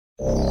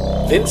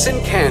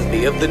Vincent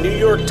Canby of the New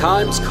York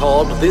Times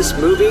called this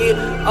movie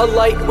a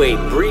lightweight,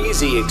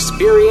 breezy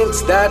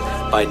experience that,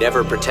 by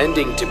never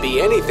pretending to be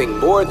anything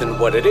more than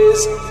what it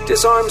is,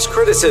 disarms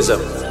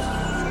criticism.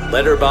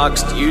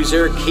 Letterboxd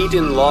user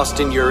Keaton Lost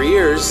in Your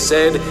Ears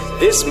said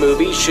this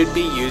movie should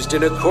be used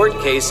in a court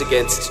case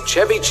against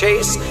Chevy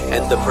Chase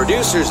and the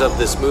producers of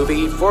this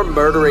movie for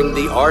murdering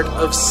the art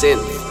of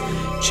synth.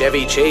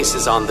 Chevy Chase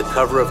is on the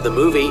cover of the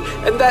movie,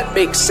 and that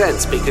makes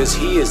sense because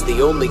he is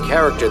the only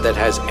character that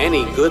has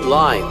any good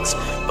lines.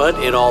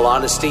 But in all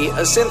honesty,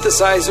 a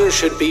synthesizer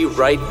should be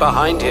right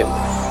behind him.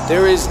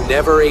 There is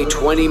never a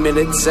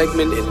 20-minute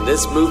segment in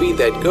this movie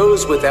that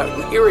goes without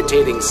an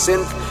irritating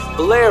synth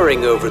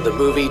blaring over the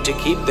movie to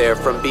keep there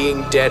from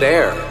being dead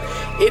air.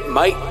 It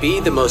might be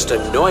the most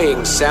annoying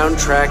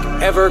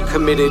soundtrack ever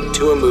committed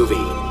to a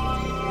movie.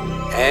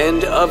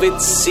 And of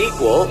its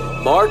sequel,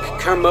 Mark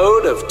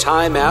Kermode of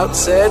Time Out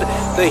said,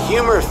 the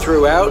humor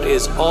throughout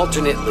is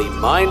alternately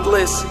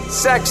mindless,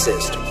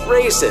 sexist,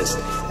 racist,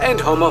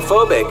 and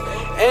homophobic,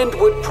 and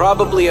would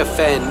probably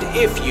offend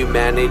if you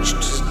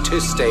managed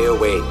to stay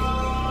awake.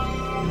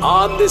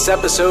 On this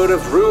episode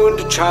of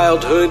Ruined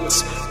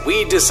Childhoods,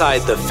 we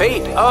decide the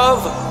fate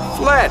of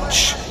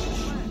Fletch.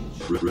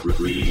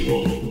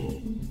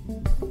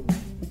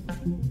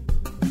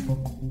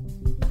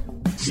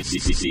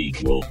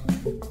 Sequel.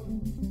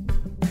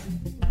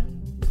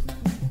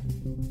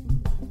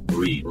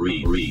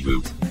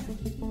 Reboot.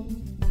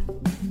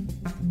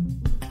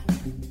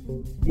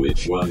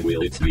 Which one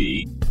will it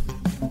be?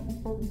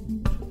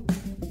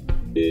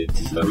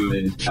 It's the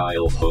Ruined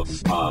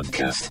Childhoods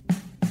podcast.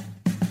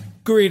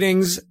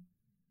 Greetings,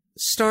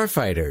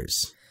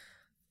 Starfighters.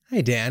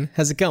 Hi, Dan.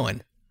 How's it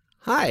going?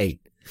 Hi.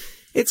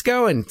 It's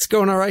going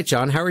all right,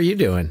 John. How are you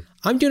doing?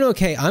 I'm doing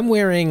okay. I'm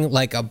wearing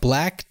like a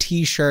black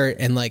t-shirt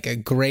and like a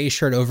gray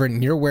shirt over it,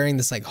 and you're wearing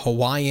this like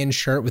Hawaiian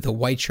shirt with a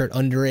white shirt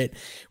under it.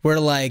 We're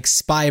like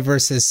spy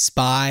versus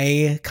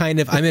spy, kind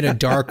of. I'm in a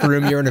dark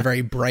room. You're in a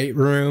very bright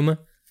room.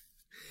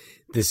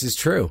 This is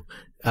true.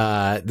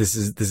 This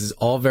is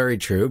all very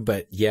true.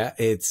 But yeah,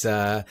 it's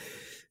whatever.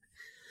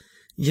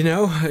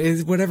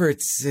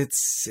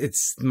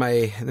 It's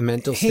the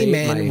mental state. Hey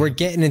man, we're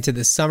getting into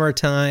the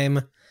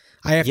summertime.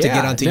 I have to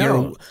get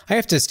onto I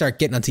have to start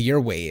getting onto your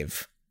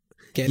wave.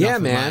 Yeah,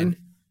 man.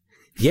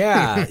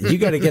 Yeah, you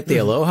got to get the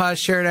Aloha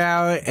shirt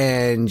out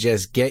and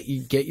just get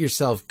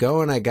yourself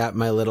going. I got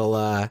my little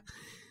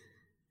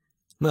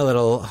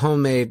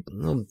homemade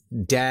little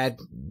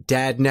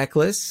dad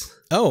necklace.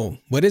 Oh,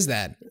 what is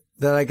that?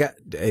 That I got.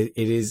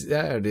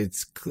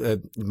 It's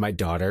my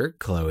daughter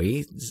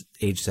Chloe,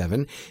 age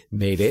 7,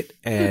 made it,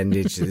 and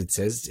it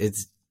says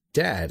it's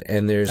dad,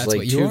 and there's That's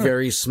like 2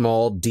 very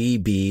small D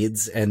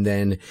beads and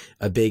then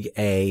a big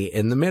A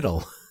in the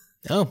middle.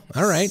 Oh,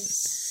 all right.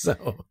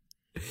 So,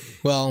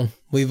 well,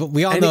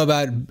 we all know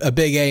about a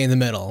big A in the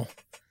middle.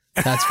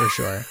 That's for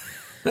sure.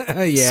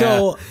 Yeah.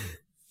 So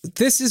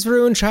this is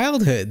Ruined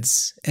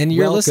Childhoods, and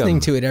you're Welcome.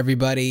 listening to it,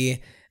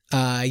 everybody.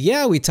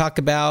 We talk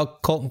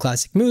about cult and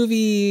classic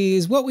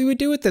movies, what we would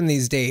do with them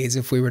these days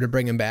if we were to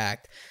bring them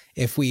back,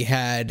 if we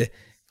had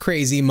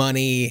crazy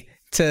money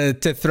to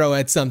throw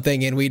at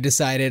something, and we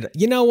decided,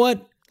 you know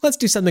what? Let's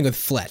do something with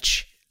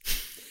Fletch.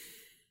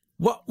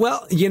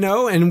 Well,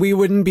 and we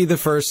wouldn't be the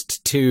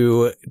first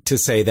to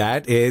say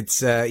that.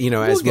 It's, as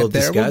we'll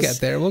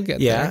discuss. We'll get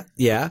there.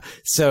 Yeah.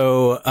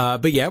 So,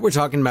 but yeah, we're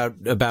talking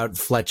about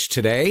Fletch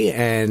today,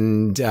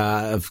 and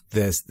of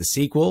the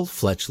sequel,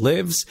 Fletch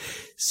Lives.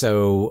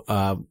 So,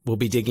 we'll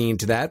be digging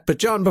into that. But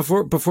John,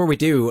 before we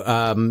do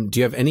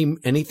you have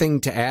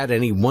anything to add?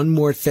 One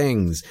more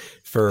things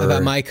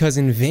about my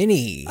cousin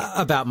Vinny?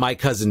 About my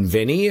cousin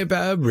Vinny?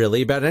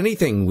 About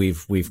anything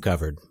we've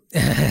covered?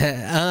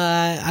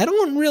 I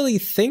don't really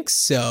think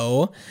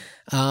so.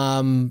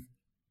 I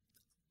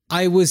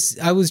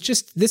was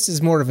just, this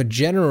is more of a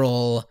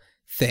general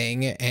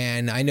thing.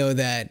 And I know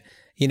that,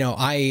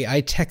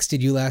 I texted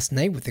you last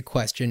night with the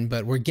question,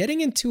 but we're getting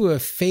into a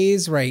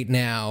phase right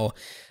now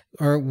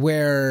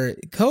where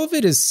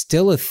COVID is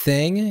still a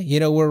thing.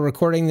 We're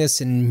recording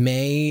this in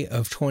May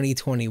of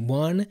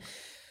 2021.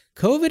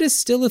 COVID is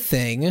still a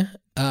thing.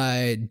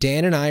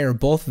 Dan and I are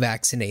both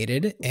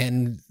vaccinated,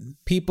 and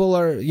people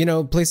are,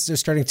 places are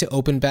starting to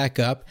open back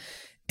up.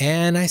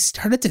 And I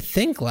started to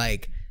think,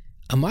 like,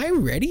 am I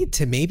ready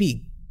to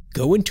maybe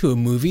go into a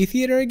movie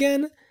theater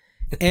again?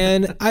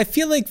 And I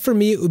feel like for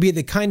me, it would be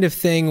the kind of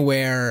thing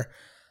where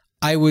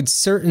I would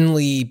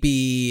certainly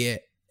be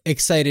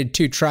excited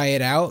to try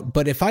it out.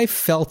 But if I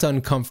felt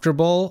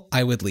uncomfortable,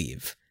 I would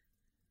leave.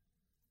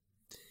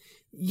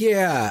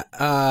 Yeah.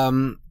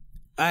 I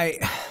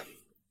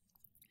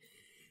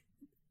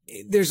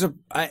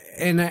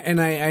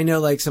know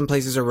like some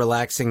places are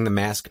relaxing the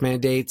mask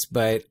mandates,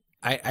 but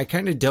I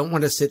kind of don't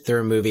want to sit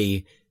through a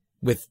movie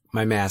with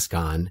my mask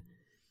on,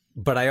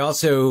 but I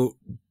also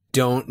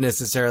don't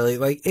necessarily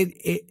like it.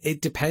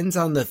 It depends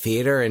on the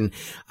theater. And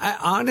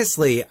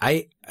honestly,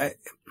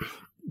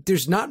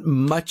 there's not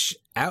much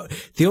out.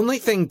 The only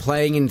thing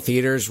playing in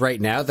theaters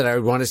right now that I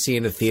would want to see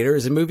in a theater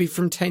is a movie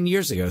from 10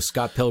 years ago,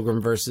 Scott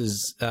Pilgrim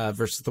versus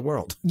the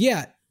World.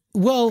 Yeah.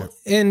 Well,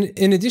 and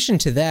in addition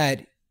to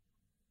that,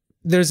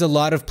 there's a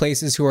lot of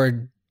places who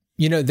are,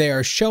 they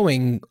are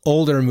showing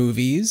older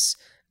movies,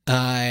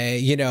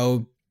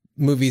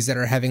 movies that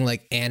are having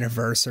like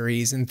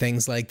anniversaries and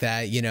things like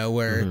that,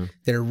 where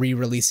they're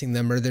re-releasing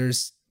them, or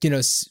there's,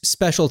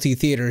 specialty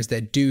theaters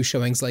that do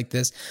showings like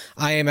this.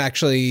 I am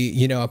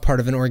actually, a part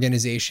of an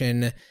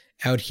organization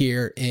out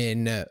here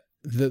in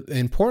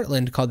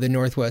Portland called the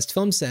Northwest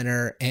Film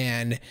Center,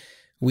 and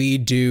we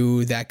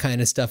do that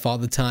kind of stuff all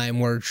the time.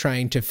 We're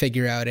trying to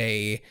figure out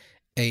a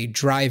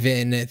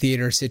drive-in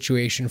theater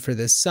situation for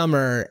this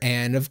summer,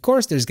 and of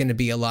course there's going to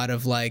be a lot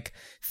of like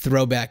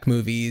throwback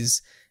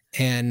movies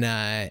and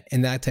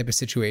that type of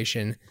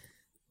situation.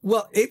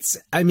 Well, it's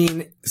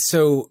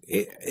the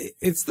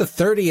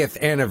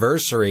 30th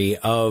anniversary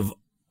of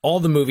all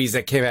the movies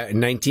that came out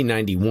in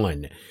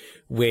 1991,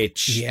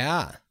 which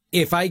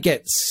if I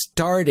get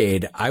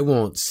started, I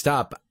won't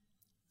stop.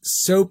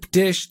 Soap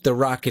Dish, The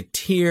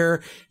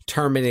Rocketeer,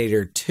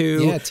 Terminator 2,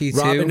 T2.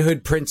 Robin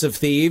Hood, Prince of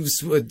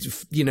Thieves,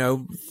 with,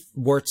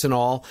 warts and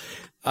all.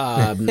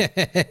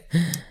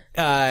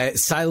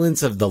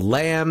 Silence of the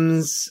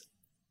Lambs.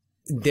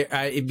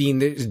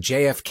 There's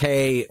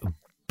JFK,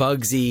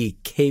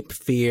 Bugsy, Cape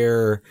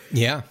Fear.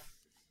 Yeah.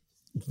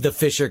 The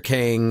Fisher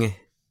King.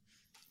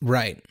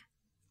 Right.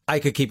 I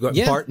could keep going.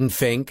 Yeah. Barton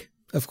Fink.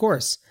 Of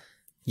course.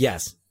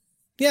 Yes.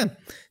 Yeah.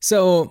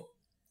 So,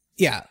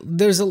 yeah,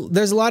 there's a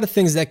lot of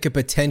things that could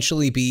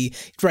potentially be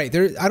right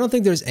there. I don't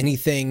think there's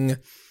anything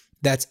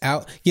that's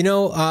out.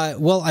 I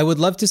would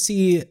love to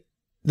see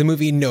the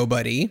movie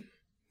Nobody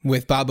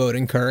with Bob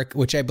Odenkirk,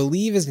 which I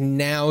believe is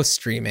now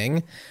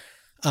streaming.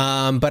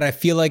 But I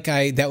feel like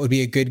that would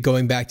be a good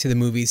going back to the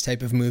movies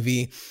type of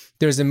movie.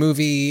 There's a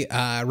movie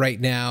right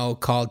now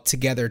called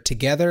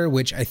Together,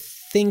 which I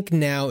think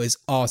now is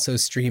also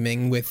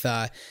streaming with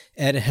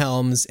Ed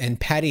Helms and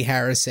Patty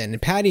Harrison.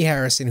 And Patty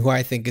Harrison, who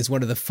I think is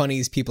one of the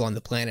funniest people on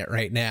the planet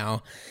right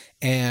now.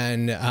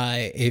 And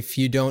if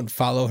you don't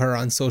follow her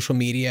on social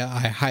media,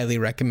 I highly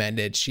recommend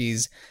it.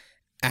 She's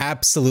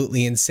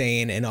absolutely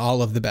insane in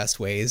all of the best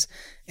ways.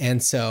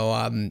 And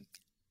so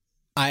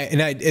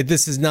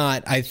this is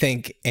not, I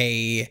think,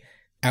 a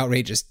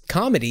outrageous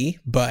comedy,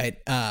 but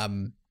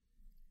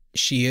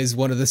she is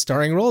one of the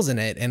starring roles in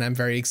it, and I'm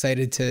very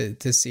excited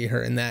to see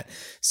her in that.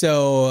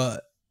 So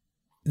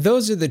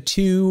those are the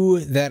two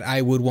that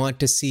I would want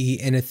to see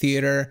in a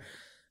theater.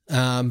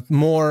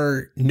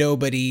 More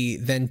Nobody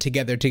than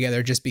Together,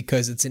 just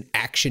because it's an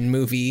action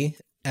movie.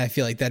 I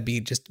feel like that'd be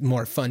just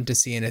more fun to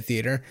see in a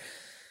theater.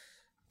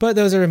 But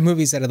those are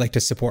movies that I'd like to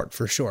support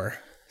for sure.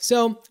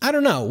 So I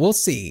don't know. We'll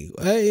see.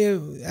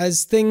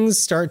 As things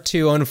start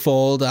to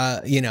unfold,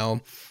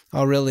 I'll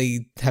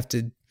really have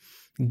to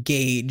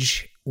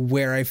gauge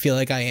where I feel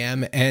like I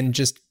am. And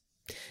just,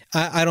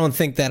 I don't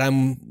think that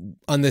I'm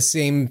on the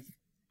same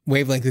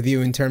wavelength with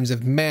you in terms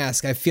of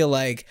mask. I feel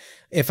like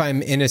if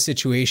I'm in a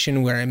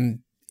situation where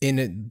I'm in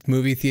a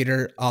movie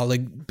theater, I'll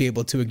be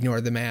able to ignore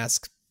the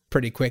mask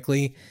pretty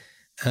quickly.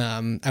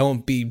 I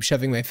won't be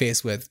shoving my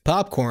face with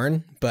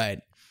popcorn, but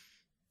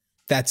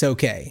that's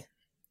okay.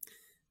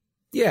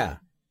 Yeah.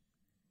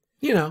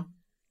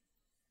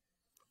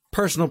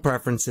 Personal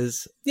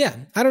preferences. Yeah,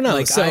 I don't know.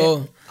 Like,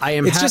 so I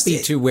am happy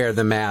to wear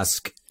the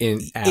mask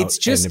and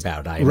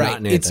about. I'm not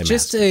an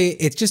anti-mask.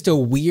 It's just a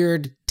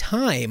weird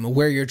time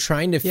where you're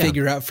trying to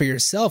figure out for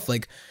yourself,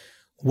 like,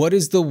 what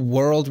is the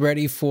world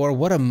ready for?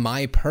 What am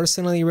I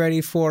personally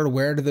ready for?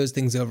 Where do those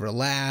things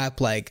overlap?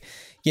 Like,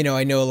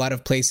 I know a lot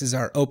of places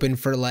are open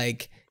for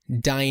like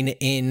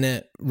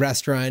dine-in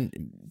restaurant,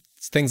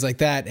 things like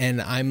that.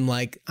 And I'm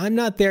like, I'm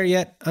not there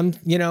yet.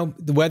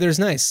 The weather's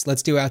nice.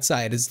 Let's do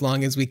outside as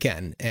long as we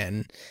can.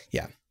 And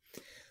yeah,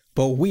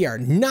 but we are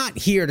not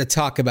here to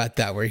talk about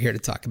that. We're here to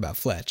talk about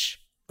Fletch.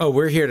 Oh,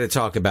 we're here to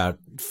talk about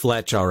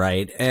Fletch. All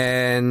right.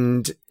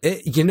 And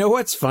you know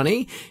what's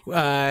funny?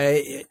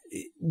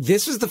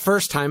 This was the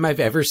first time I've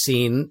ever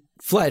seen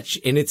Fletch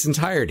in its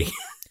entirety.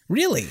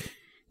 Really?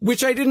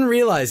 Which I didn't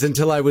realize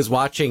until I was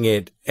watching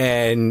it.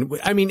 And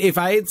I mean, if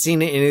I had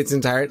seen it in its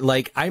entirety,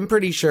 like, I'm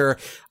pretty sure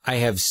I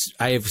have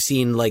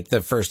seen like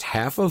the first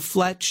half of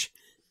Fletch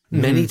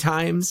many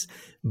times,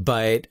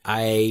 but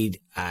I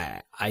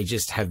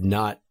just have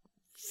not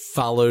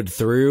followed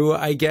through,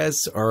 I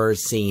guess, or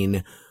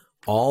seen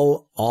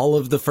all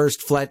of the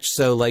first Fletch.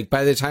 So like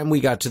by the time we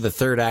got to the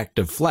third act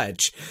of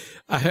Fletch,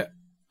 I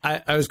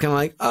was kind of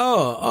like,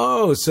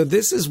 oh, so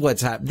this is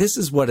what's happening. This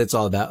is what it's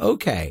all about.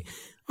 Okay.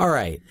 All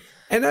right.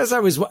 And as I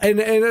was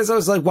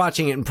like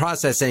watching it and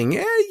processing,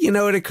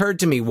 it occurred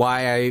to me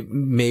why I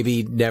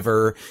maybe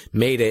never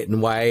made it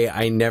and why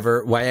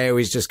I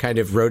always just kind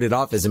of wrote it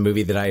off as a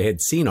movie that I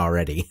had seen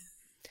already.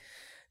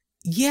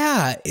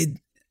 Yeah.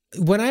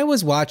 When I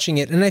was watching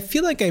it, and I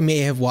feel like I may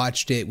have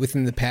watched it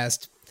within the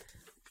past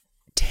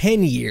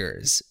 10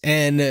 years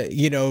and,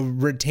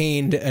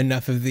 retained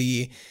enough of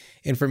the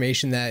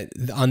information that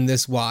on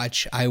this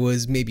watch, I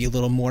was maybe a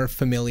little more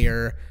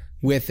familiar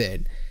with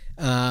it.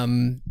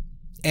 And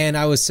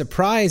I was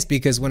surprised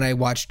because when I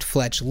watched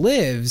Fletch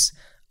Lives,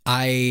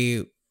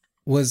 I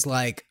was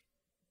like,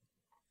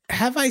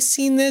 have I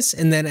seen this?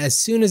 And then as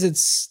soon as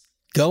it's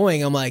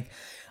going, I'm like,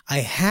 I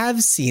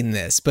have seen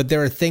this, but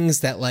there are things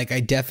that like I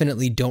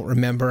definitely don't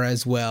remember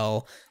as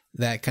well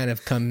that kind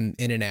of come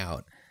in and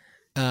out.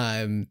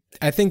 I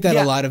think that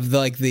a lot of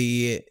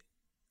the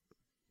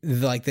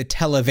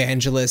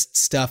televangelist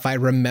stuff I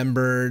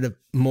remembered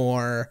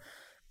more.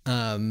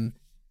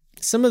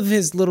 Some of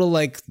his little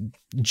like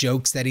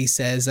jokes that he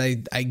says,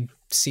 I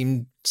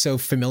seem so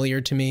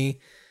familiar to me.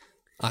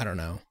 I don't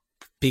know.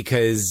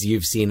 Because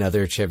you've seen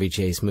other Chevy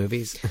Chase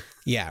movies?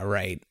 Yeah,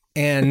 right.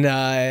 And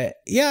I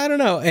don't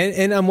know.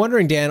 And I'm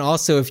wondering, Dan,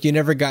 also if you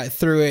never got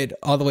through it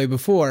all the way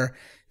before,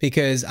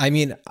 because I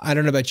mean, I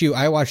don't know about you.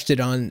 I watched it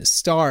on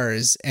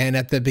Stars, and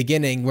at the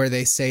beginning where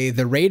they say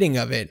the rating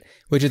of it,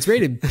 which it's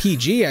rated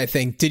PG, I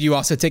think. Did you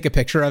also take a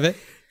picture of it?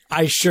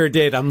 I sure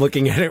did. I'm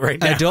looking at it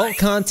right now. Adult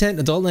content,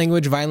 adult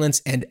language,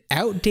 violence, and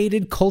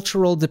outdated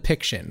cultural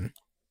depiction.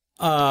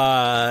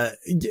 Yeah.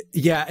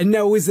 And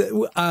no, was it,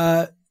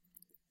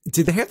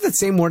 did they have that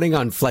same warning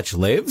on Fletch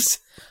Lives?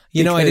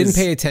 You know, I didn't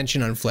pay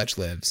attention on Fletch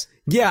Lives.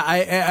 Yeah,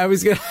 I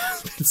was going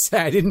to say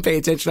I didn't pay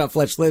attention on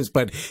Fletch Lives,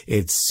 but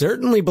it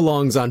certainly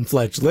belongs on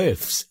Fletch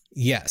Lives.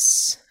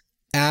 Yes,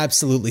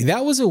 absolutely.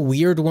 That was a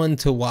weird one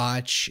to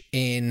watch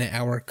in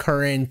our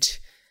current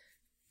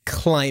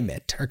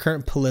climate, our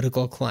current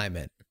political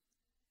climate.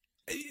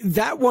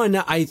 That one,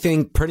 I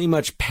think, pretty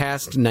much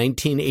past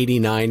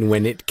 1989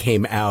 when it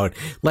came out.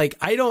 Like,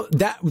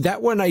 that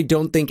one I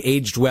don't think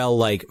aged well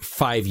like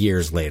 5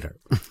 years later.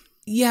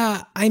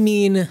 Yeah, I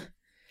mean,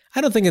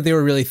 I don't think that they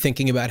were really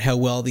thinking about how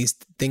well these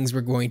things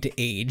were going to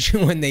age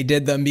when they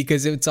did them,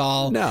 because it's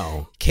all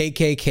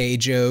KKK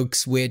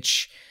jokes,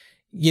 which,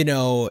 you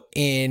know,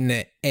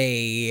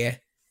 it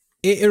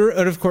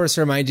of course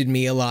reminded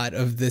me a lot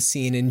of the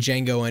scene in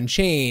Django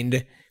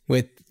Unchained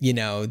with, you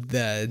know,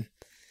 the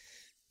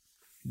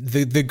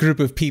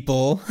group of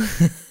people.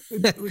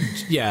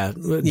 Yeah.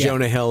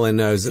 Jonah Hill and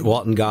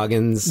Walton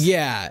Goggins.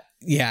 Yeah.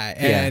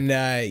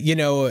 And, you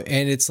know,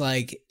 and it's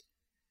like,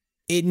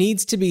 it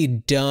needs to be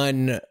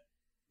done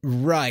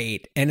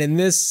right. And in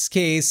this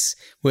case,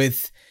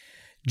 with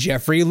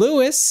Jeffrey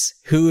Lewis,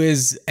 who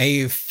is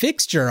a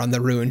fixture on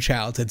the Ruined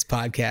Childhoods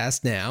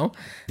podcast now.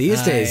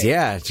 These days,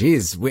 yeah.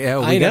 Geez, we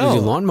got to do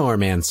Lawnmower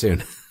Man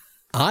soon.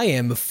 I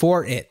am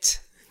for it,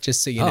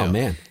 just so you know. Oh,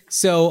 man.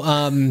 So,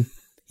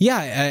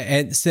 yeah,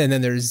 and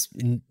then there's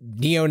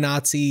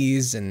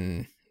neo-Nazis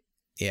and,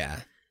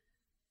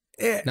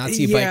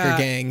 Nazi biker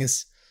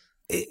gangs.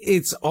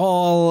 It's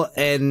all,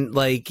 and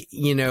like,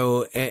 you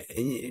know,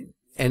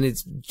 and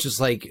it's just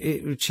like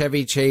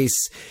Chevy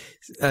Chase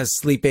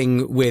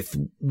sleeping with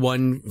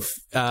one,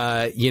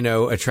 you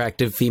know,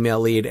 attractive female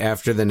lead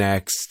after the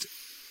next.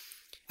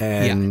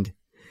 And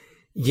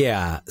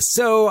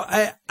so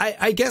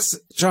I guess,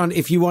 John,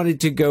 if you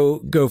wanted to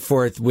go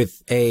forth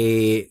with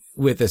a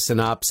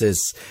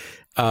synopsis,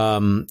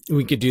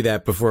 we could do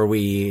that before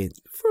we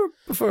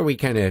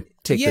kind of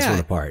take this one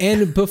apart.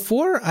 And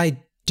before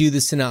I do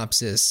the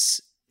synopsis,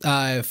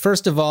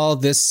 first of all,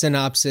 this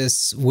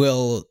synopsis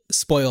will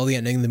spoil the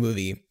ending of the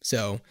movie,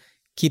 so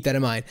keep that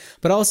in mind.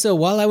 But also,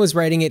 while I was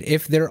writing it,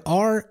 if there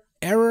are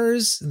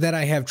errors that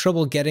I have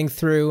trouble getting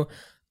through,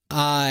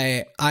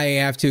 I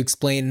have to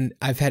explain.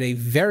 I've had a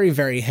very,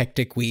 very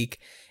hectic week,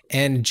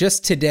 and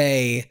just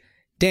today,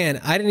 Dan,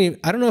 I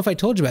don't know if I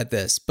told you about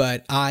this,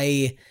 but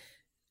I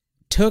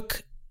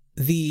took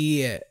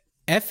the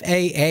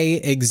FAA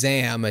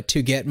exam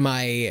to get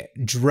my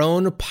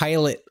drone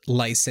pilot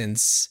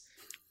license.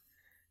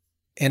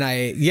 And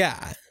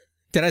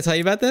did I tell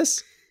you about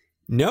this?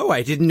 No,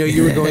 I didn't know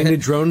you were going to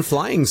drone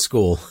flying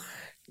school.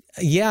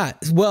 Yeah.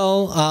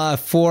 Well,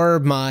 for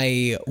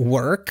my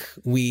work,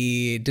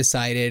 we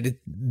decided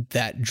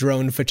that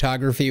drone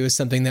photography was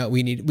something that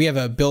we need. We have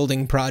a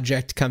building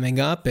project coming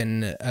up,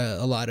 and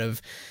a lot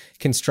of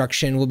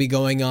construction will be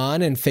going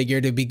on, and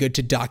figured it'd be good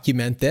to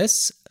document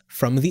this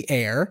from the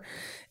air.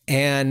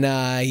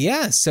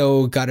 And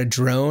so got a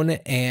drone.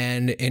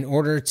 And in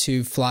order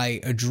to fly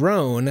a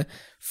drone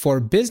for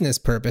business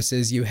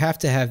purposes, you have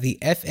to have the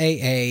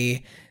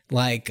FAA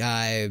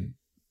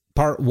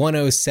Part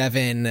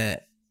 107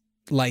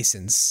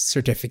 license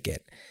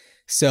certificate.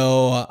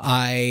 So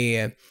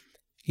I,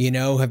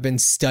 have been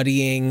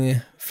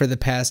studying for the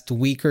past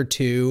week or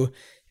two,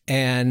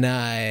 and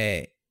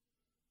I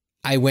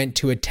went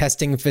to a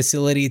testing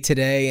facility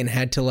today and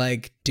had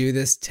to do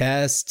this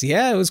test.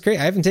 Yeah, it was great.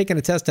 I haven't taken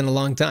a test in a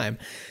long time.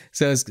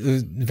 So it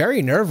was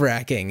very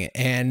nerve-wracking,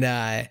 and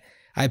I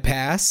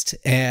passed,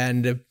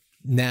 and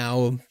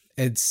now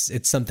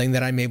it's something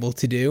that I'm able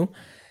to do.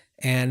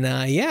 And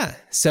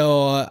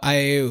so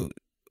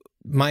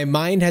my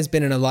mind has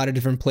been in a lot of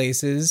different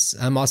places.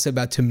 I'm also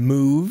about to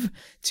move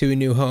to a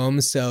new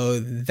home. So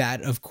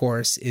that, of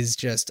course, is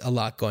just a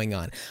lot going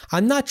on.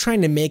 I'm not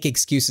trying to make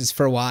excuses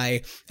for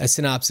why a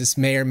synopsis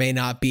may or may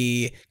not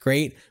be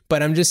great,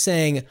 but I'm just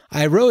saying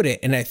I wrote it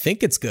and I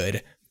think it's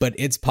good, but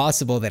it's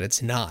possible that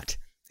it's not.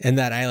 and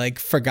that I like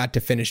forgot to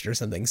finish it or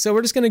something. So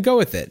we're just going to go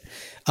with it.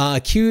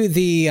 Cue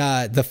the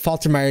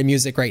Faltermeyer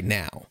music right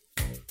now.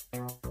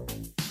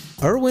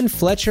 Erwin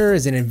Fletcher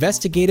is an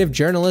investigative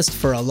journalist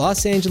for a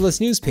Los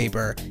Angeles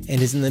newspaper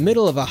and is in the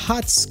middle of a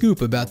hot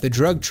scoop about the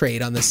drug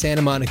trade on the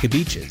Santa Monica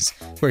beaches,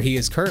 where he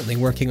is currently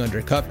working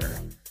undercover.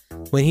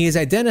 When he is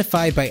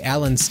identified by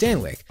Alan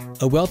Stanwyck,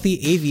 a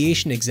wealthy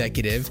aviation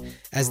executive,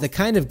 as the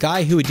kind of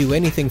guy who would do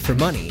anything for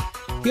money,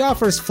 he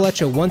offers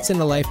Fletch a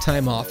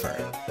once-in-a-lifetime offer.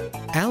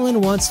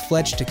 Alan wants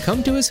Fletch to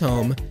come to his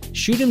home,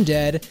 shoot him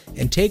dead,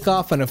 and take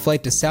off on a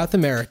flight to South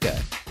America,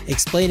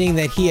 explaining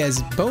that he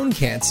has bone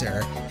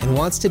cancer and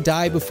wants to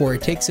die before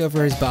it takes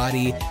over his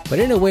body, but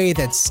in a way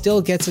that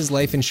still gets his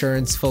life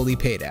insurance fully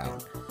paid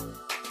out.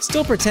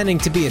 Still pretending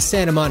to be a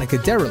Santa Monica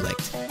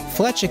derelict,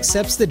 Fletch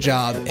accepts the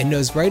job and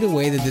knows right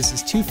away that this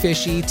is too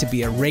fishy to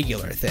be a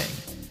regular thing.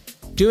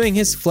 Doing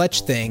his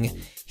Fletch thing,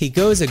 he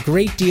does a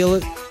great deal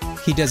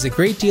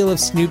of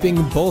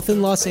snooping both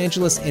in Los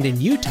Angeles and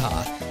in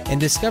Utah, and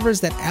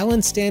discovers that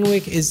Alan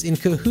Stanwyck is in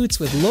cahoots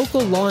with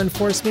local law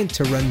enforcement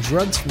to run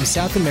drugs from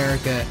South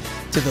America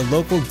to the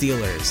local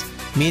dealers,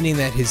 meaning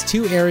that his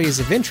two areas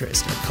of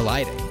interest are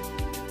colliding.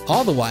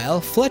 All the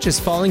while, Fletch is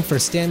falling for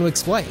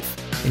Stanwyck's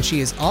wife, and she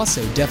is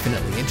also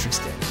definitely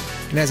interested.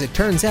 And as it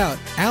turns out,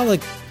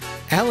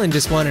 Alan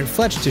just wanted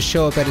Fletch to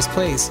show up at his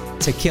place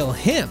to kill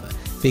him,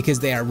 because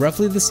they are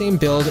roughly the same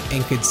build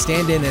and could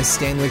stand in as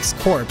Stanwyck's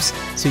corpse,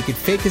 so he could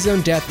fake his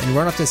own death and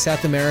run off to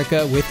South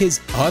America with his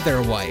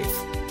other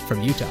wife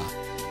from Utah.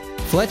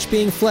 Fletch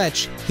being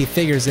Fletch, he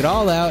figures it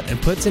all out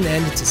and puts an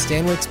end to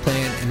Stanwyck's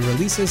plan and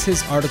releases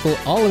his article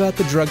all about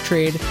the drug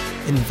trade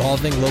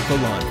involving local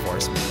law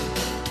enforcement.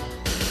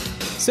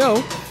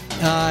 So,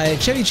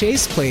 Chevy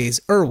Chase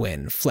plays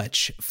Erwin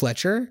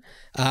Fletcher.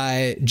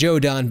 Joe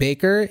Don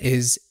Baker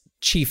is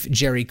Chief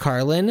Jerry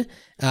Carlin.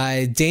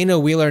 Dana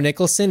Wheeler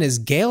Nicholson is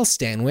Gail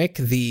Stanwyck,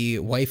 the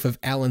wife of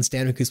Alan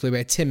Stanwyck, who's played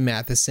by Tim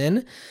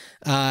Matheson.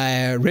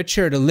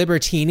 Richard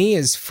Libertini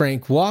is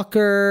Frank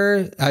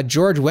Walker.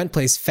 George Wendt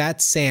plays Fat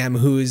Sam,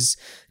 who's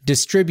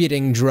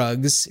distributing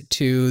drugs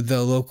to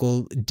the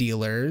local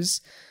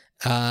dealers.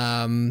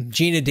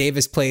 Gina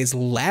Davis plays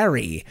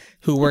Larry,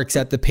 who works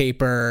at the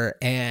paper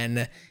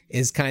and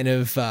is kind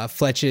of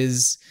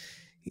Fletch's,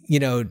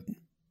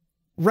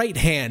 right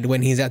hand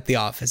when he's at the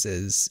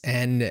offices.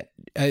 And,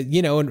 a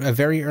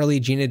very early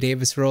Gina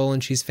Davis role,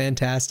 and she's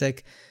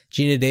fantastic.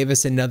 Gina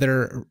Davis,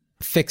 another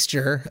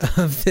fixture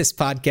of this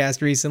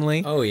podcast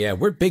recently. Oh, yeah.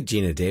 We're big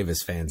Gina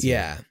Davis fans.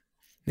 Yeah.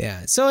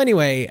 Yeah. So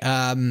anyway,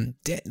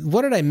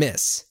 what did I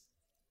miss?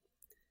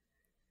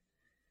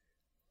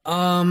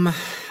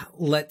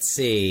 Let's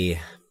see.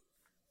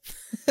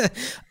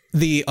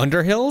 The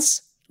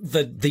Underhills?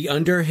 The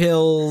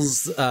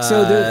Underhills.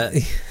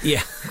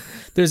 Yeah.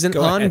 There's an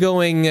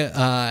ongoing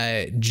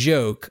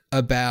joke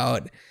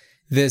about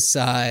this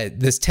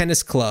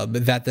tennis club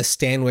that the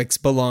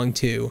Stanwicks belong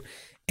to.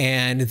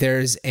 And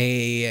there's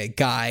a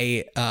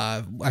guy,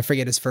 I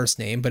forget his first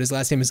name, but his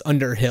last name is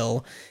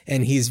Underhill,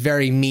 and he's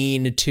very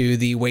mean to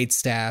the wait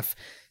staff.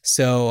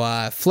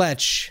 So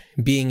Fletch,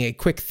 being a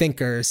quick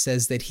thinker,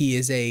 says that he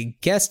is a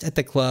guest at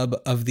the club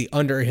of the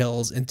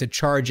Underhills and to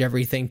charge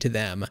everything to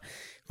them,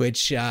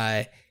 which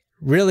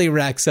really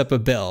racks up a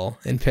bill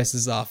and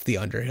pisses off the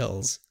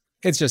Underhills.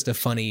 It's just a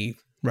funny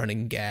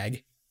running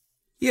gag.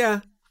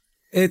 Yeah.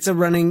 It's a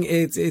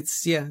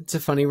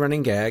funny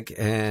running gag.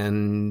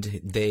 And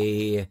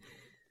there's the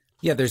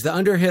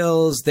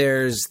Underhills,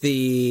 there's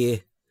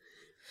the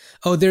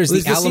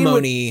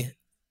alimony.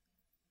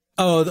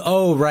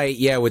 Right.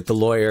 Yeah. With the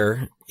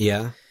lawyer.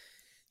 Yeah.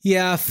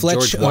 Yeah.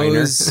 Fletch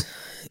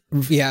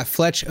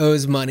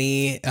owes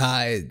money,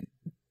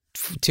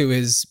 to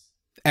his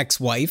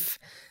ex-wife,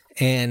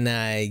 and,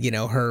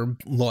 her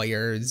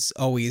lawyer's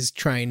always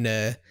trying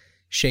to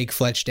shake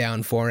Fletch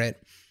down for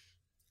it.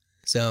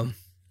 So,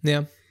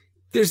 yeah.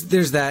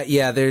 There's that.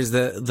 Yeah. There's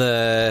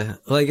the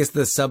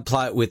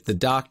subplot with the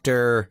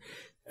doctor,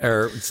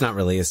 or it's not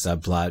really a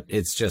subplot.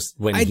 It's just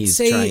when he's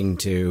trying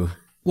to.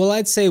 Well,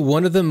 I'd say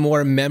one of the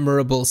more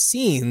memorable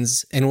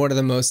scenes and one of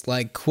the most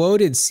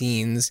quoted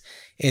scenes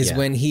is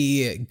when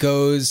he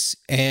goes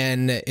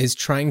and is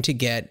trying to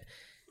get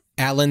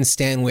Alan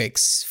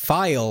Stanwyck's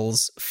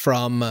files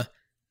from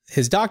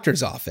his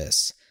doctor's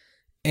office.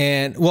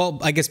 And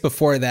I guess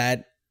before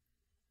that,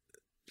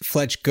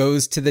 Fletch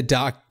goes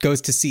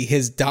to see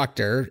his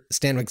doctor,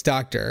 Stanwyck's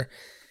doctor,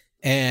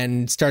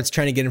 and starts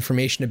trying to get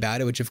information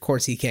about it, which of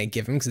course he can't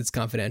give him because it's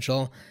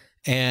confidential.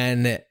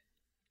 And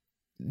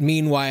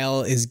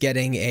meanwhile is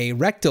getting a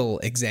rectal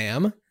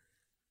exam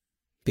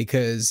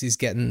because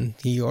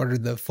he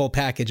ordered the full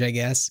package, I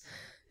guess.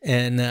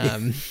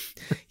 And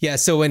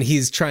so when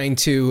he's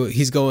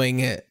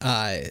going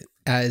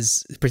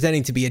as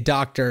pretending to be a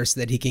doctor so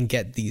that he can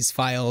get these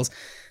files,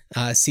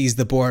 sees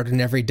the board and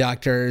every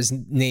doctor's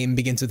name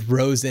begins with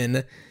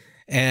Rosen.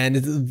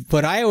 And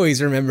what I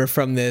always remember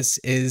from this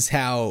is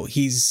how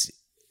he's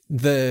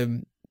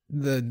the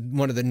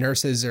one of the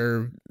nurses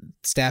or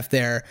staff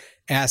there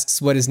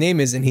asks what his name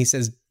is, and he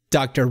says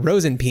Dr.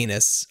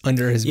 Rosenpenis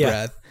under his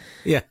breath.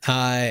 Yeah.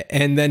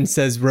 And then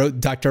says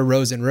Dr.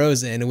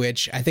 Rosen,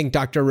 which I think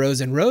Dr.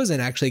 Rosen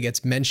actually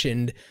gets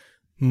mentioned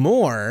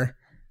more,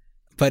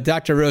 but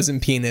Dr. Rosen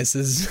penis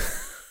is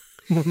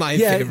my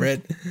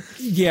favorite.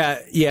 Yeah.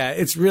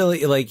 It's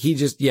really like he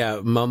just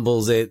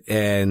mumbles it,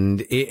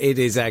 and it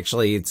is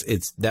actually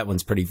it's that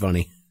one's pretty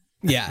funny.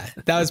 Yeah,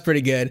 that was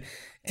pretty good.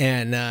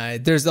 And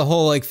there's the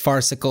whole like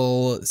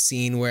farcical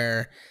scene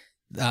where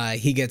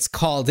he gets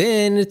called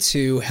in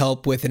to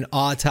help with an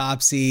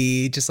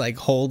autopsy, just like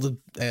hold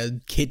a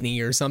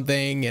kidney or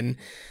something, and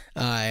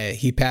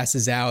he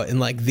passes out, and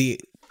like the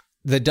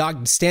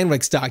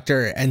Stanwyck's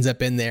doctor ends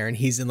up in there, and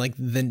he's in like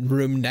the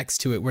room next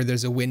to it where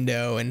there's a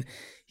window, and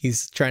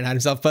he's trying to hide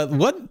himself. But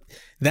what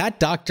that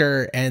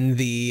doctor and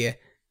the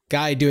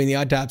guy doing the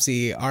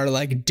autopsy are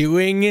like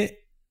doing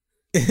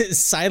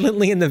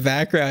silently in the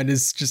background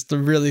is just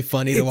really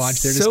funny to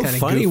watch. They're just so kind of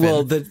funny. goofing.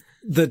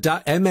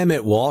 Well, M.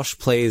 Emmett Walsh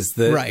plays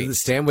the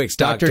Stanwyck's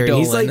doctor. Dr.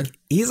 Dolan. And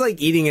he's like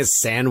eating a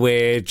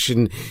sandwich,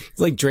 and he's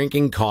like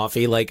drinking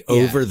coffee like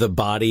over the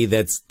body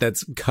that's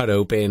cut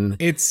open.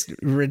 It's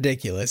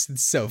ridiculous.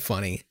 It's so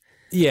funny.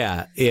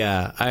 Yeah.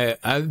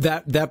 I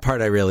that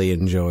part I really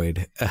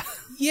enjoyed.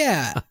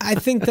 Yeah, I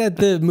think that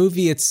the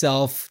movie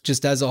itself,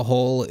 just as a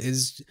whole,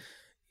 is,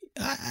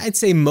 I'd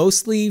say,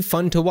 mostly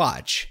fun to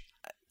watch.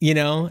 You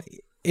know,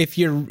 if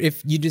you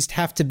just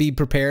have to be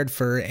prepared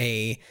for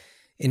an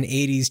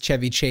 80s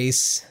Chevy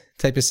Chase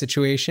type of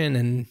situation,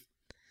 and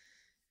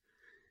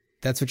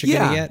that's what you're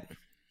gonna get.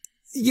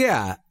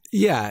 Yeah,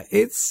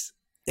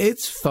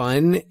 it's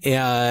fun,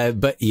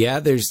 but yeah,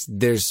 there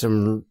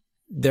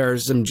are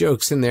some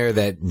jokes in there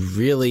that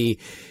really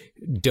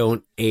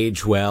don't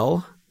age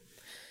well.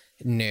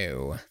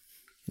 No.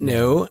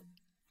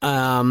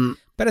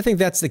 But I think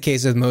that's the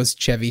case with most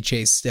Chevy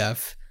Chase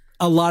stuff.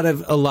 A lot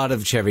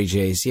of Chevy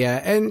Chase,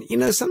 yeah. And you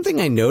know, something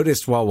I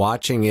noticed while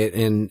watching it,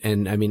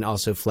 and I mean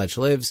also Fletch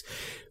Lives,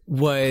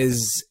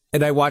 was,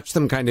 and I watched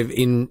them kind of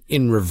in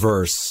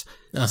reverse.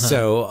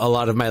 So a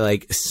lot of my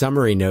like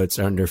summary notes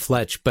are under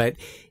Fletch, but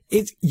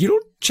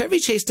Chevy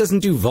Chase doesn't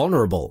do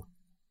vulnerable.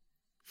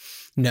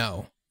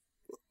 No.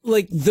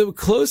 Like the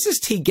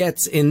closest he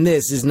gets in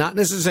this is not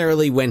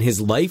necessarily when his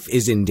life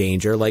is in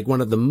danger, like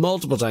one of the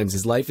multiple times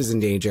his life is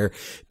in danger,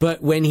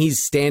 but when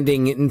he's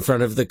standing in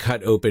front of the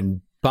cut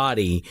open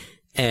body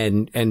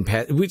and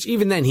which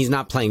even then he's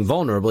not playing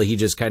vulnerable. He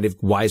just kind of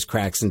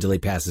wisecracks until he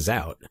passes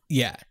out.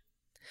 Yeah.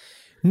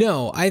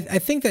 No, I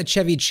think that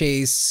Chevy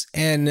Chase,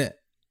 and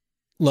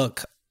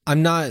look,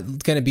 I'm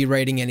not going to be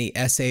writing any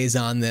essays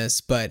on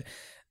this, but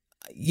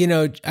you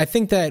know, I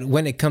think that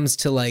when it comes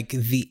to like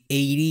the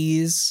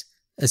 80s,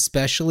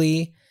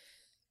 especially,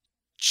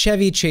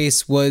 Chevy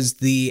Chase was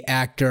the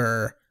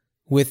actor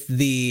with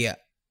the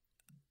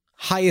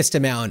highest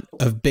amount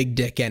of big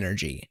dick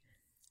energy.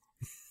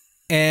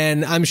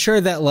 And I'm sure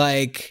that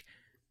like,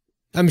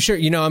 I'm sure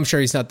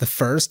he's not the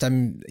first. I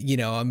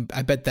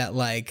bet that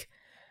like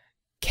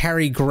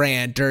Cary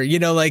Grant or, you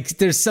know, like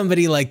there's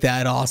somebody like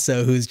that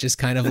also who's just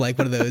kind of like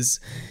one of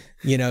those,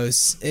 you know,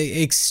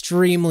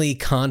 extremely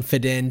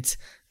confident,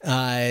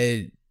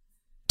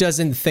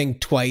 doesn't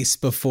think twice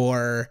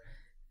before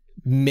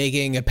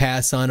making a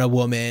pass on a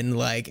woman,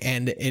 like,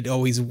 and it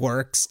always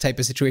works type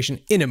of situation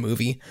in a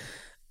movie.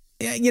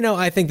 You know,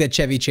 I think that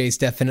Chevy Chase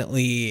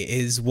definitely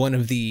is one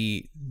of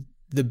the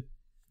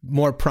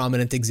more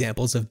prominent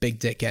examples of big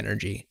dick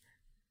energy.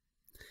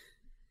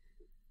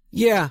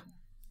 Yeah,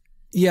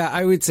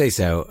 I would say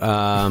so.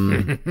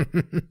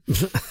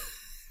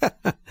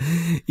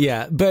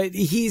 Yeah, but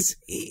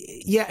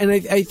and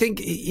I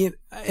think,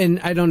 and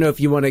I don't know if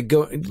you want to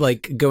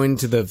go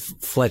into the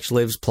Fletch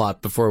Lives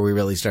plot before we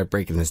really start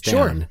breaking this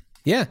down. Sure.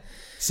 Yeah.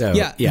 So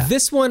yeah.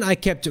 This one I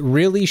kept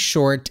really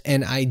short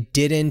and I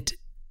didn't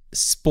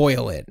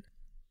spoil it.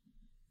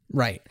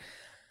 Right.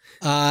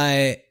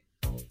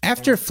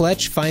 After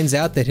Fletch finds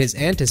out that his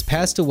aunt has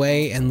passed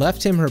away and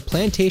left him her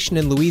plantation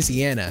in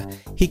Louisiana,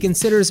 he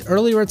considers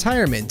early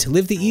retirement to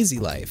live the easy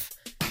life.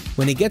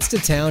 When he gets to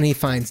town, he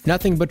finds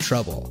nothing but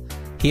trouble.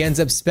 He ends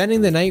up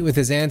spending the night with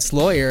his aunt's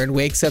lawyer and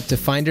wakes up to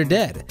find her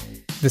dead.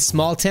 The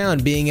small town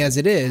being as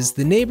it is,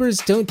 the neighbors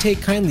don't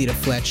take kindly to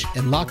Fletch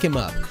and lock him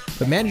up,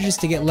 but manages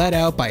to get let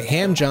out by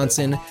Ham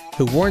Johnson,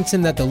 who warns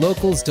him that the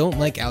locals don't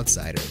like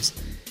outsiders.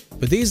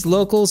 But these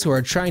locals who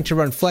are trying to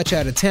run Fletch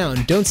out of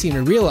town don't seem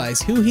to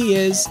realize who he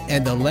is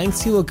and the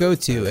lengths he will go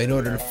to in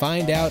order to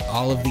find out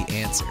all of the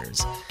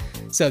answers.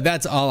 So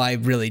that's all I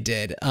really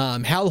did.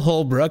 Hal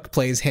Holbrook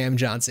plays Ham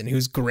Johnson,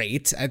 who's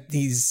great.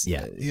 He's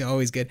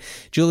always good.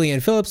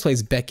 Julianne Phillips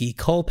plays Becky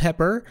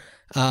Culpepper.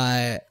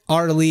 R.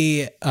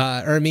 Lee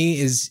Ermey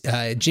is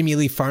Jimmy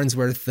Lee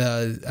Farnsworth,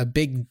 a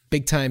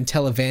big time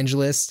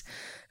televangelist.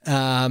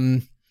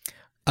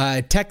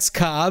 Tex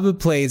Cobb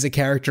plays a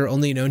character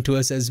only known to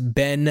us as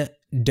Ben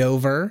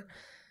Dover.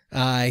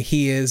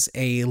 He is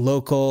a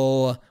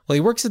local. Well,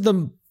 he works at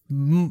the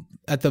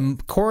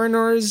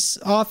coroner's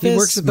office. He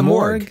works at the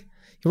morgue.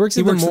 He works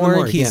at the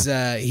morgue. He's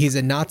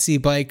a Nazi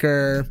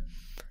biker.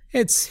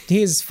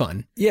 He's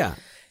fun. Yeah.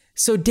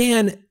 So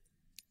Dan.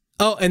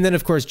 Oh, and then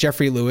of course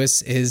Jeffrey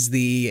Lewis is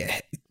the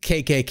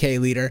KKK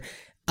leader.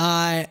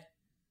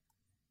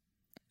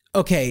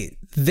 Okay,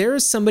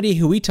 there's somebody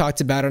who we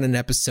talked about on an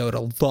episode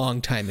a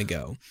long time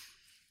ago.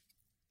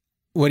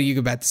 What are you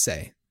about to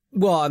say?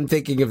 Well, I'm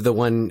thinking of the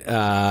one,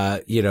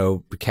 the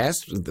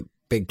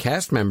big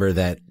cast member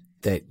that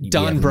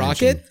Don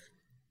Brockett? Mentioned.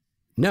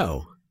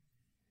 No,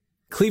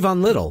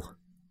 Cleavon Little.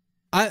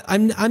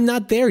 I'm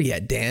not there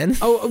yet, Dan.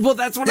 Oh, well,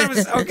 that's what I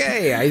was.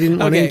 Okay, I didn't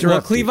want to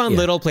interrupt. Well, Cleavon you.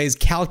 Little plays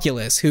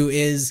Calculus, who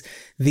is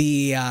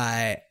the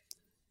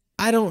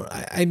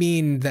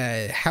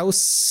the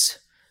house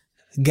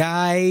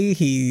guy.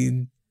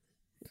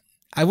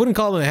 I wouldn't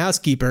call him a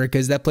housekeeper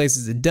because that place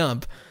is a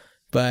dump,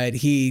 but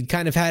he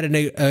kind of had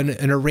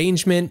an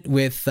arrangement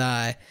with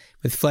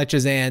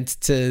Fletch's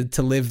aunt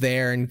to live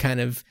there and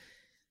kind of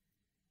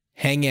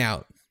hang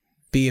out,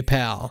 be a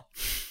pal.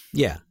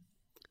 Yeah.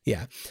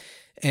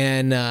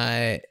 And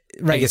right,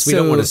 I guess we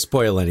don't want to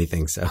spoil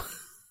anything, so.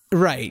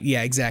 Right,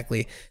 yeah,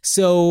 exactly.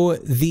 So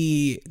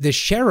the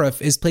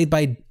sheriff is played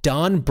by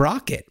Don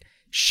Brockett,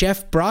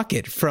 Chef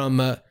Brockett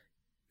from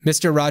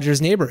Mr.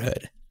 Rogers'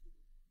 Neighborhood.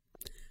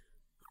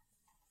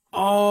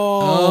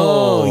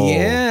 Oh,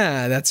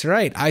 yeah, that's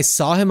right. I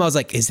saw him. I was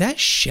like, is that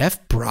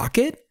Chef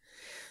Brockett?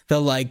 The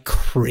like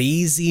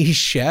crazy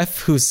chef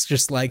who's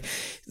just like,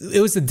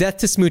 it was the Death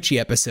to Smoochie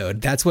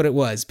episode. That's what it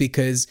was,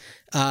 because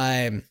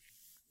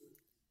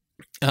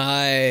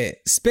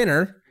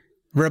Spinner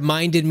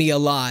reminded me a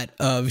lot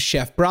of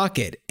Chef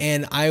Brockett,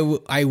 and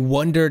I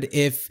wondered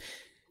if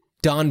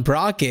Don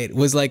Brockett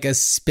was like a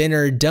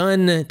Spinner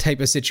Dunn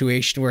type of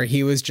situation where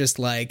he was just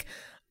like,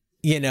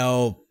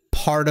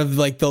 part of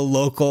like the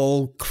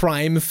local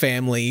crime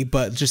family,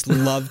 but just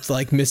loved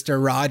like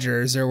Mr.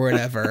 Rogers or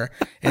whatever,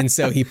 and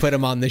so he put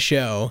him on the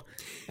show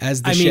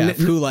as the chef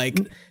who like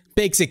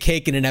bakes a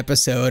cake in an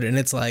episode, and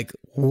it's like,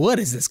 what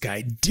is this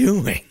guy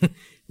doing?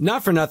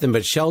 Not for nothing,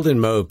 but Sheldon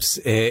Mopes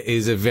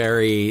is a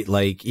very,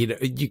 like,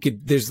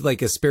 there's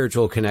like a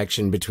spiritual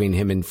connection between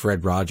him and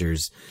Fred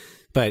Rogers.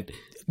 But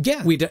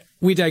yeah,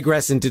 we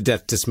digress into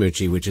Death to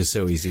Smoochie, which is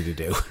so easy to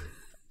do.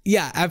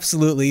 Yeah,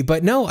 absolutely.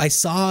 But no, I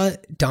saw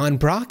Don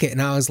Brockett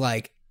and I was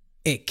like,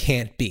 it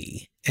can't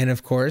be. And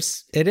of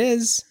course it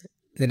is.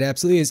 It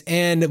absolutely is.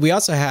 And we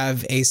also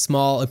have a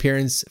small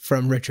appearance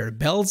from Richard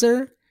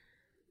Belzer,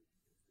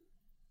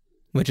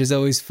 which is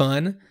always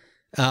fun.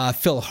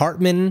 Phil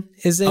Hartman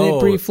is in it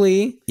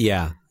briefly.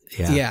 Yeah.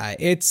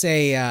 It's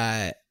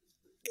a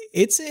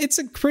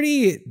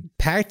pretty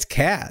packed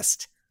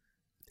cast.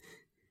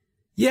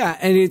 Yeah,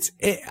 and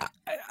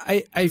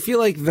I feel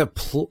like the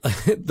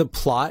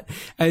plot,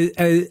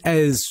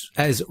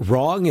 as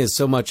wrong as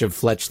so much of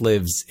Fletch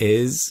Lives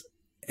is,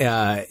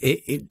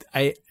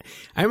 I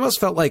almost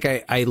felt like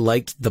I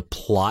liked the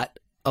plot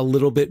a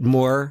little bit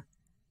more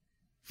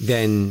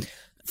than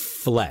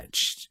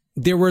Fletch.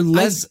 There were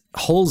less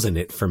holes in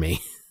it for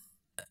me.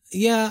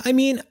 Yeah, I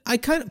mean, I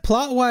kind of,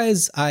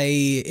 plot-wise,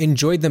 I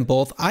enjoyed them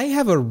both. I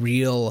have a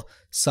real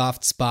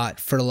soft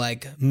spot for,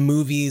 like,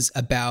 movies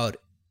about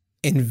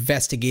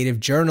investigative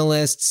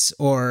journalists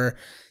or,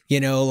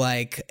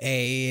 like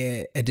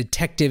a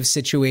detective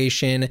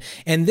situation.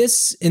 And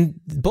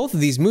both of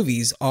these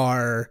movies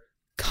are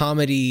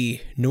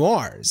comedy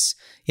noirs.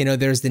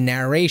 There's the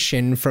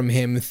narration from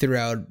him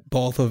throughout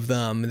both of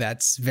them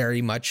that's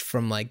very much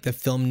from, like, the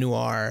film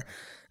noir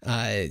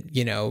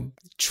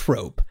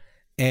trope,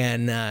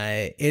 and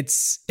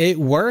it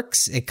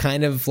works. It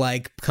kind of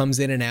like comes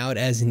in and out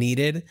as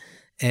needed,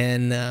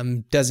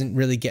 and doesn't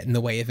really get in the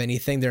way of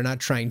anything. They're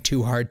not trying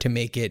too hard to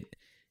make it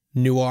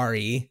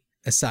noir-y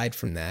aside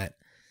from that.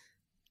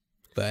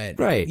 But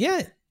right,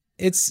 yeah,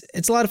 it's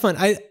a lot of fun.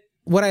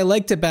 What I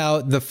liked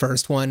about the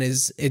first one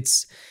is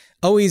it's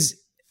always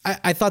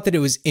I thought that it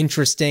was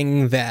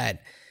interesting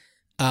that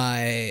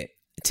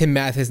Tim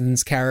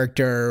Matheson's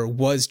character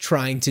was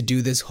trying to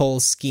do this whole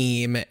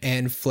scheme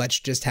and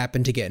Fletch just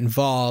happened to get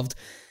involved,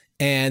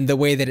 and the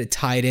way that it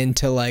tied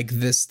into like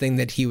this thing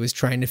that he was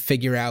trying to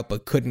figure out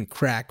but couldn't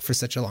crack for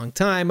such a long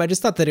time. I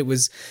just thought that it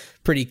was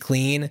pretty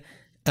clean.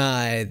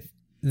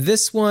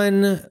 This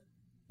one,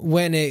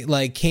 when it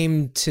like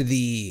came to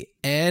the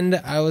end,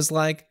 I was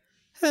like,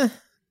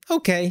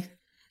 okay.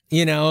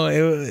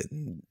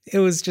 It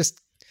was just,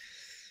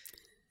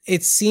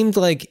 it seemed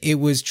like it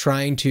was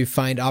trying to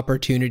find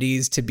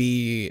opportunities to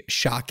be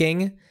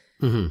shocking,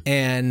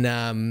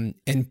 and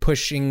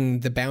pushing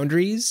the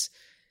boundaries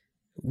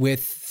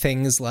with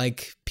things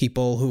like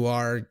people who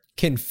are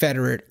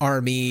Confederate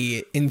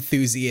Army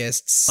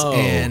enthusiasts.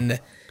 And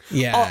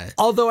yeah.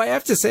 Although I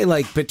have to say,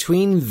 like,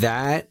 between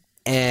that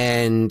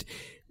and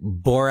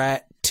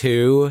Borat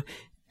 2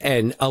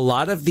 and a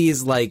lot of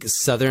these like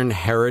Southern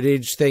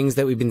heritage things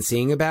that we've been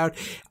seeing about,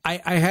 I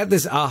had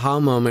this aha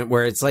moment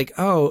where it's like,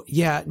 oh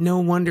yeah, no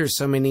wonder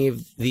so many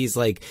of these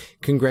like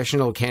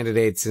congressional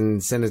candidates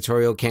and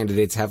senatorial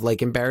candidates have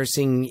like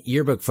embarrassing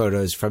yearbook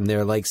photos from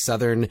their like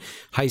Southern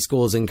high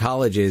schools and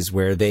colleges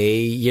where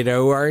they,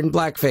 are in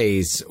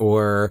blackface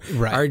or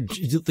are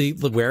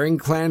wearing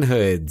Klan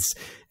hoods.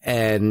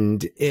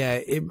 And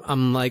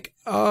I'm like,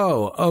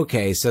 oh,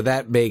 okay. So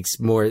that makes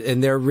more,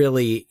 and they're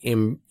really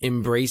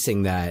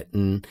embracing that.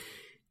 And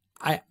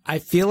I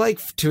feel like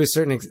to a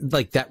certain extent,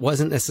 like that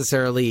wasn't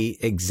necessarily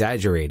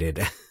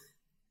exaggerated.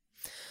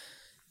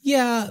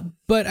 Yeah,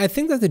 but I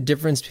think that the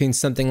difference between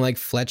something like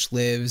Fletch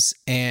Lives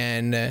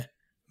and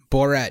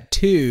Borat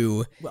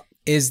 2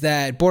 is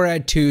that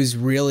Borat 2 is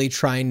really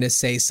trying to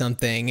say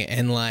something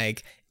and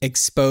like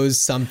expose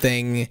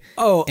something.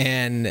 Oh,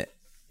 and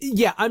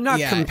yeah, I'm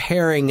not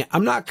comparing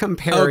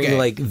Okay.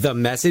 like the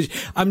message.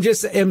 I'm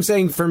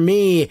saying for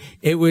me,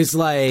 it was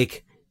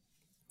like,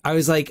 I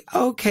was like,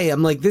 okay,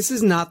 I'm like, this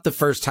is not the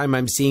first time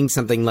I'm seeing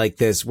something like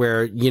this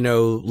where, you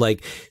know,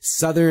 like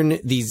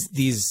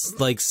these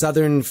like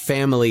Southern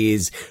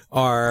families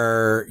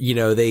are, you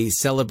know, they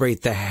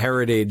celebrate the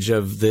heritage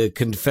of the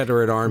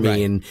Confederate Army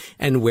Right.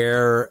 and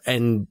wear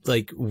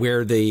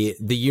the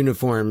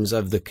uniforms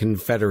of the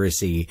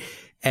Confederacy.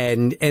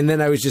 And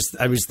then I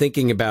was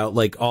thinking about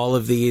like all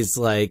of these,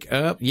 like,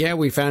 oh yeah,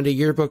 we found a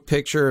yearbook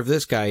picture of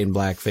this guy in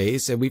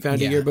blackface, and we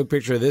found a yearbook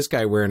picture of this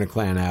guy wearing a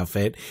Klan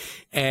outfit.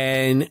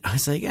 And I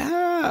was like,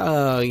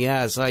 oh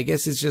yeah. So I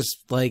guess it's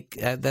just like,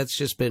 that's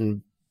just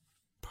been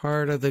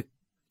part of the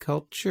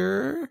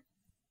culture.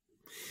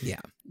 yeah.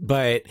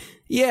 But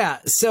yeah,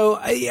 so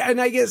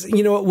I guess,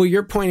 you know, what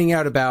you're pointing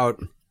out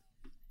about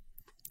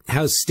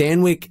how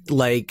Stanwyck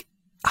like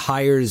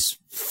hires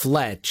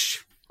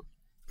Fletch.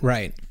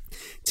 Right.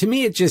 To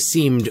me, it just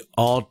seemed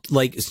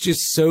it's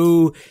just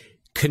so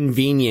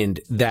convenient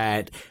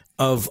that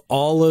of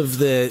all of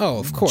the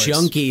of course.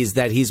 junkies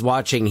that he's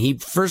watching, he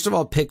first of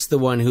all picks the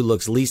one who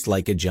looks least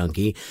like a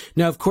junkie.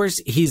 Now, of course,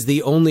 he's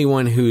the only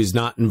one who's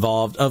not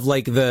involved of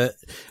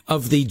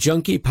the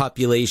junkie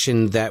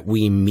population that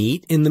we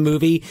meet in the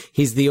movie.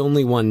 He's the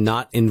only one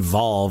not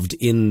involved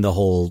in the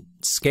whole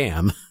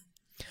scam.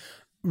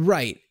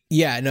 Right.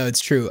 Yeah, no,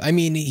 it's true. I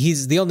mean,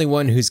 he's the only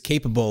one who's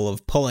capable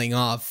of pulling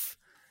off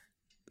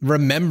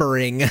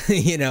remembering,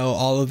 you know,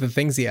 all of the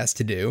things he has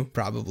to do,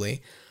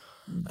 probably.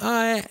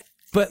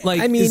 But like,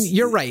 I mean,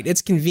 you're right.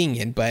 It's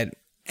convenient, but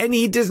and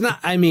he does not.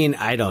 I mean,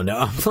 I don't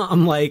know.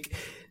 I'm like,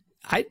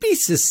 I'd be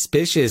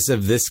suspicious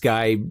of this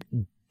guy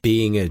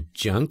being a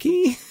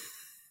junkie.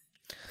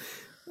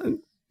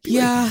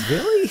 Yeah. Like,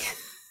 really?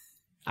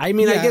 I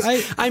mean, Yeah,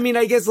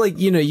 I guess like,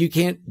 you know, you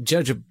can't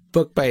judge a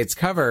book by its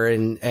cover,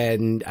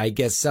 and I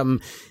guess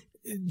some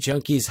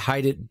junkies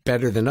hide it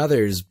better than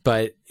others,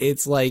 but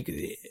it's like,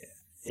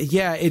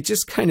 yeah, it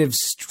just kind of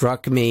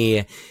struck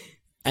me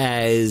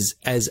as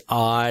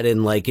odd,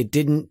 and like it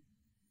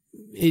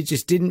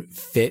just didn't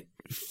fit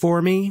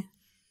for me.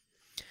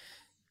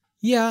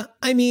 yeah,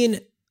 I mean,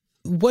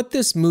 what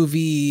this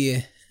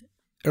movie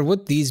or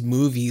what these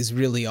movies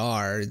really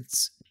are,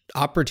 it's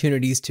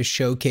opportunities to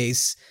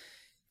showcase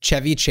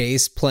Chevy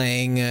Chase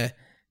playing a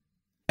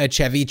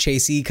Chevy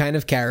Chasey kind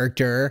of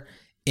character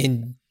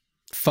in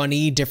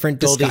funny,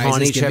 different Goldie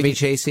disguises. Hawney, Chevy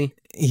Chasey.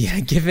 Yeah,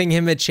 giving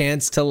him a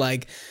chance to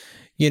like,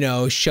 you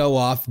know, show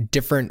off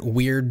different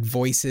weird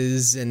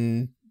voices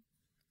and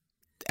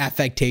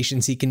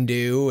affectations he can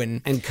do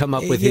and come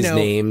up with his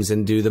names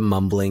and do the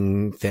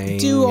mumbling thing.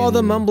 Do all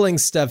the mumbling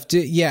stuff.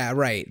 Yeah,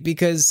 right.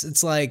 Because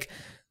it's like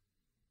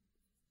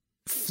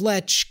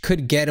Fletch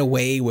could get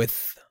away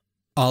with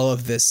all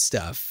of this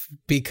stuff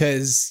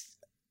because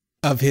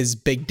of his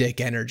big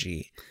dick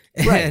energy.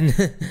 Right.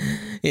 And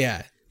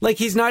yeah. Like,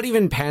 he's not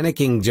even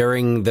panicking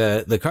during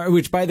the car,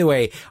 which, by the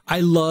way, I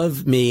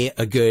love me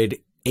a good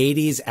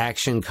 80s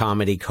action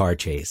comedy car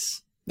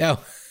chase.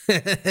 Oh.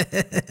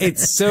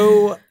 It's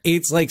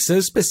like so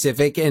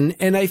specific. And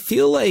I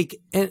feel like,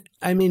 and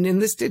I mean,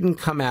 and this didn't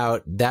come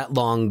out that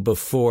long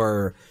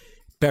before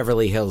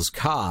Beverly Hills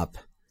Cop.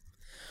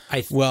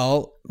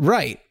 Well,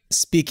 right.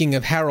 Speaking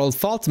of Harold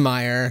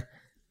Faltermeyer,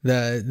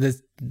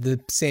 the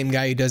same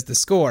guy who does the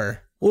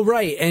score. Well,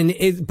 right.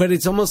 But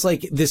it's almost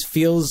like this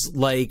feels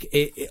like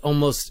it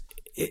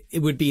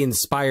would be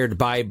inspired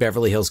by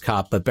Beverly Hills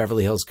Cop, but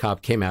Beverly Hills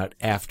Cop came out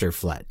after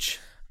Fletch.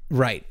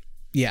 Right.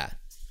 Yeah.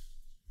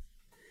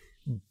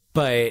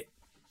 But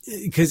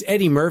because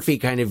Eddie Murphy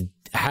kind of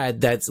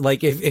had that,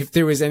 like, if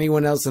there was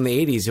anyone else in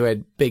the 80s who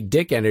had big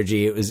dick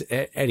energy, it was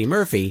Eddie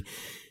Murphy.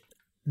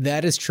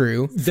 That is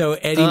true. Though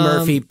Eddie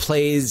Murphy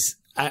plays,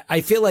 I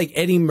feel like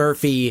Eddie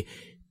Murphy,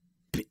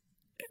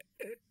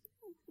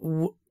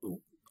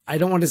 I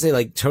don't want to say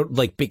like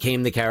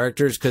became the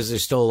characters, because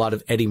there's still a lot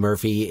of Eddie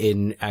Murphy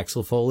in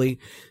Axel Foley.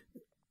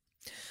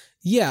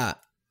 Yeah.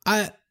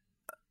 I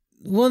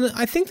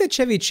think that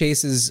Chevy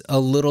Chase is a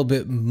little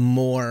bit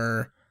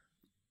more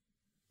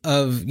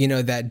of, you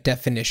know, that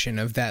definition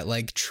of that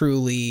like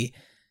truly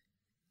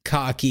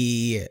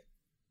cocky,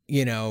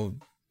 you know,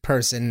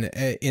 person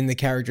in the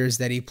characters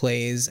that he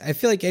plays. I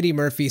feel like Eddie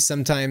Murphy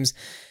sometimes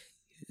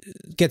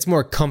gets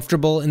more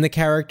comfortable in the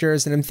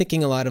characters, and I'm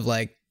thinking a lot of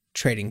like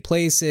Trading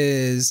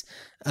Places,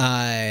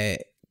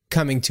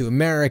 Coming to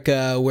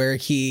America, where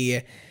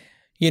he,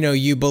 you know,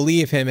 you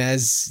believe him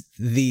as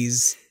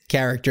these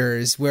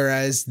characters,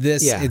 whereas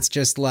this, Yeah. it's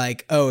just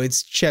like, oh,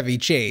 it's Chevy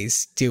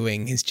Chase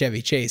doing his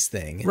Chevy Chase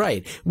thing.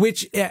 Right.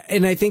 Which,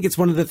 and I think it's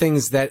one of the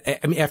things that,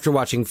 I mean, after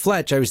watching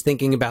Fletch, I was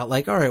thinking about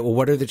like, all right, well,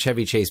 what are the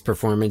Chevy Chase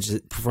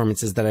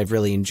performances that I've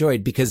really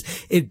enjoyed? Because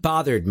it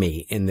bothered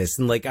me in this.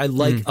 And like, I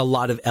like a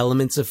lot of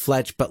elements of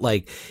Fletch, but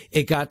like,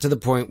 it got to the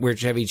point where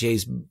Chevy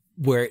Chase,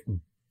 where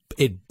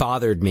it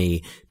bothered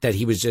me that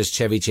he was just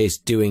Chevy Chase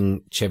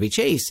doing Chevy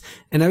Chase.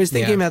 And I was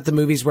thinking about the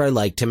movies where I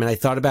liked him, and I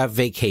thought about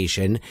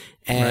Vacation,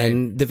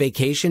 and the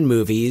Vacation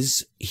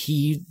movies,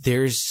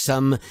 there's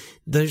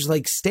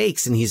like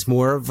stakes, and he's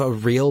more of a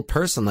real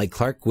person. Like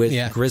Clark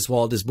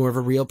Griswold is more of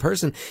a real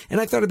person.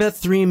 And I thought about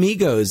Three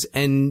Amigos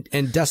and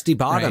Dusty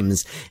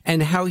Bottoms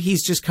and how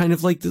he's just kind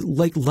of like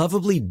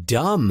lovably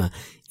dumb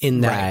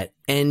in that.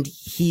 And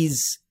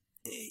he's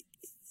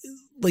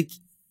like,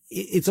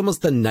 it's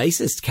almost the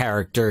nicest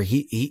character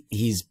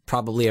he's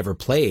probably ever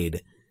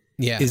played.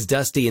 Yeah. Is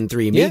Dusty in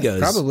Three Amigos. Yeah,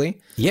 probably.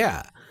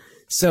 Yeah.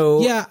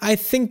 So. Yeah, I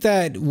think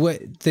that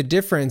what the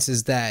difference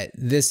is that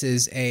this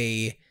is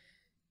a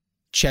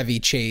Chevy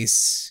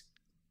Chase,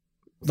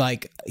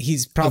 like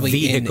he's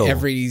probably in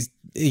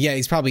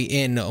he's probably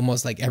in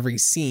almost like every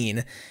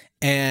scene.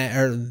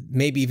 Or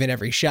maybe even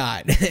every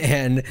shot.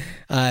 And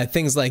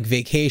things like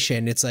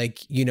Vacation, it's like,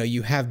 you know,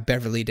 you have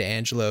Beverly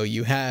D'Angelo,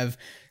 you have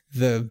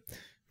the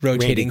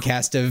rotating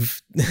cast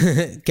of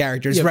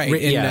characters, right?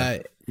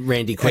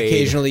 Randy Quaid.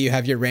 Occasionally you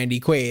have your Randy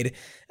Quaid.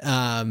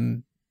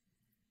 And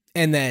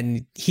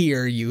then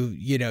here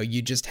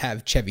you just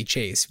have Chevy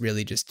Chase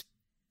really just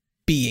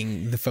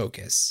being the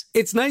focus.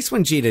 It's nice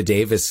when Gina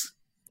Davis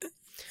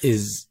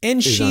is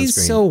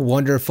she's so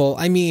wonderful.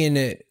 I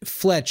mean,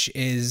 Fletch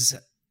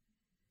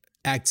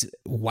acts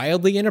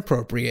wildly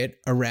inappropriate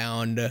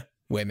around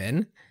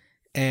women,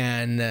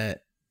 and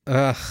it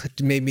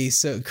made me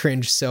so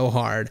cringe so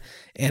hard.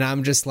 And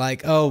I'm just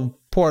like, oh,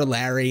 poor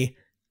Larry,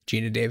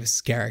 Gina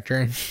Davis'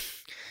 character.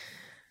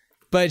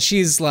 But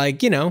she's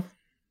like, you know,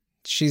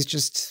 she's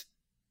just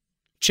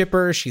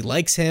chipper. She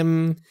likes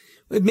him.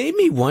 It made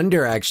me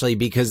wonder, actually,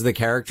 because the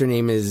character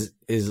name is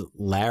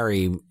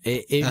Larry.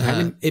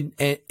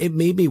 It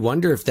made me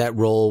wonder if that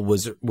role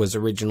was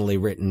originally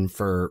written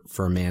for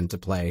a man to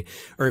play,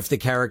 or if the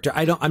character.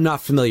 I'm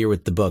not familiar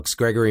with the books,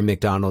 Gregory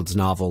MacDonald's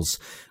novels.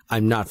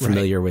 I'm not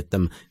familiar with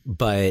them,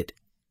 but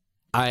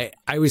I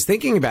was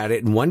thinking about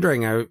it and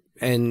wondering,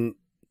 and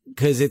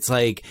because it's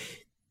like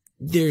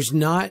there's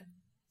not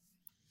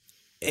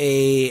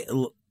a.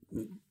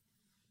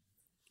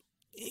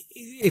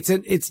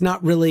 It's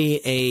not really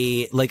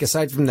a, like,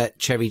 aside from that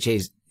Chevy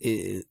Chase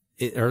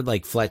or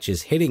like Fletch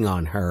is hitting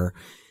on her.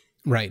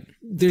 Right.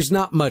 There's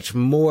not much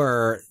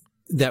more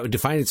that would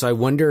define it. So I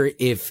wonder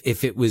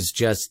if it was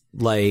just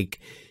like,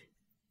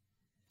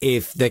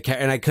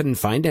 and I couldn't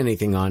find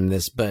anything on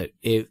this, but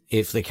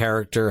if the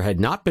character had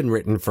not been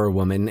written for a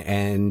woman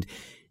and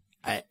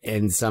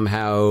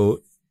somehow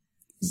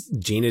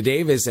Gina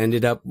Davis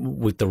ended up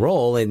with the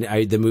role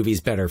and the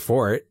movie's better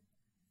for it.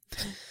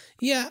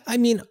 Yeah. I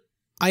mean,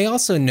 I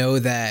also know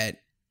that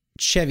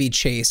Chevy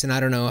Chase, and I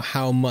don't know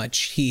how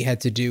much he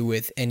had to do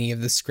with any of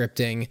the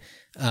scripting.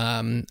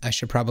 I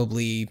should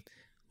probably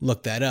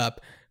look that up.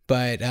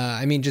 But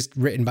I mean, just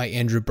written by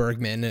Andrew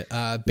Bergman,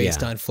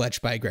 based on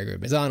Fletch by Gregory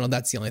MacDonald.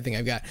 That's the only thing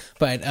I've got.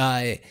 But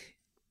I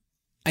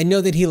know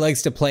that he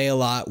likes to play a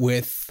lot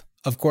with,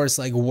 of course,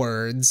 like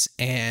words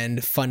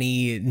and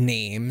funny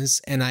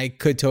names. And I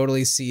could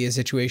totally see a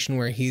situation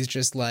where he's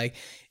just like,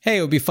 hey,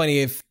 it would be funny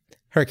if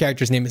her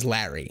character's name is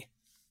Larry.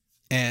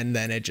 And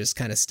then it just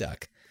kind of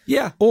stuck.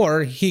 Yeah.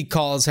 Or he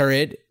calls her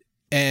it,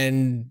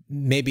 and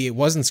maybe it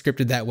wasn't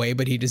scripted that way,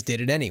 but he just did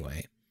it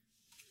anyway.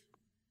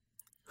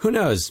 Who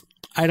knows?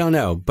 I don't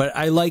know, but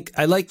I like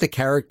the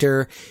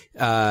character.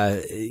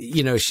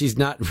 You know, she's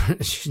not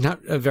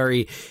a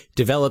very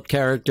developed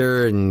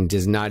character, and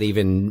does not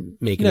even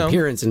make an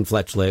appearance in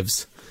Fletch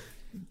Lives.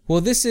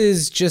 Well, this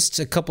is just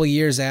a couple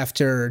years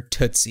after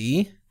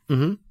Tootsie.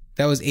 Mm-hmm.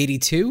 That was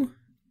 82.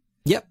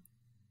 Yep.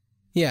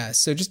 Yeah,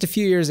 so just a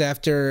few years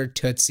after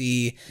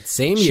Tootsie.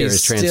 Same year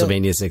as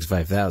Transylvania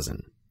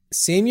 65000.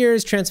 Same year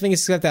as Transylvania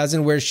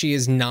 65000, where she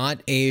is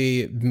not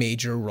a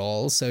major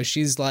role. So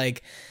she's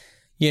like,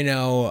 you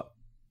know,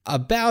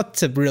 about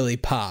to really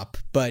pop,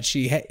 but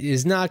she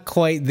is not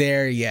quite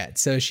there yet.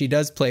 So she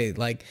does play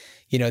like,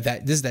 you know,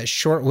 this is that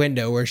short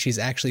window where she's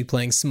actually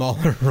playing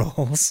smaller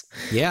roles.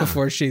 Yeah.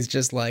 Before she's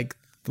just like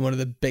one of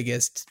the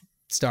biggest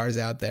stars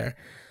out there.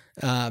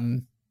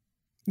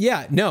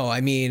 Yeah, no,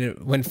 I mean,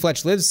 when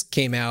Fletch Lives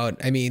came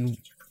out, I mean,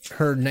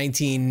 her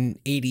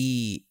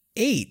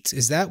 1988,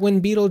 is that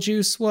when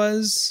Beetlejuice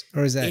was?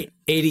 Or is that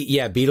 80?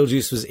 Yeah,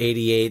 Beetlejuice was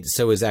 88,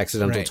 so was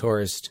Accidental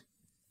Tourist.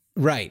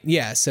 Right,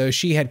 yeah, so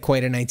she had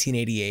quite a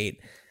 1988,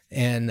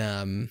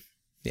 and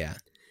yeah.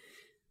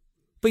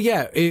 But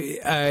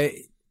yeah,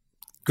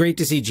 great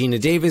to see Gina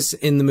Davis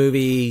in the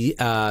movie.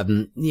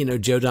 You know,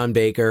 Joe Don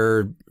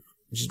Baker,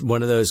 just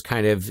one of those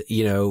kind of,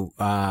 you know,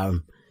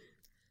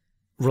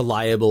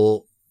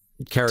 reliable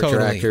character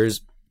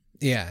actors.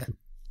 Yeah.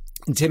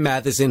 Tim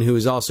Matheson, who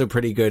is also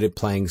pretty good at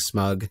playing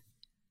smug.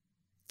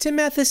 Tim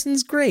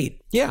Matheson's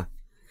great. Yeah.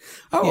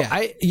 Oh,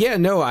 Yeah.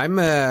 I'm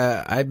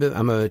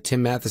a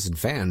Tim Matheson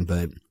fan,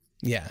 but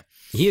Yeah.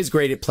 he is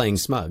great at playing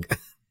smug.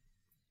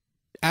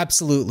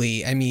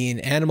 Absolutely. I mean,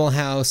 Animal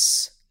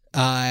House,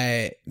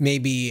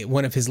 maybe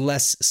one of his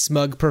less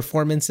smug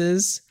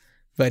performances,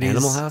 but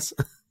Animal House?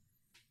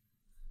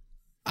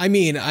 I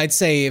mean, I'd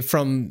say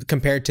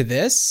compared to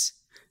this,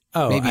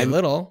 maybe a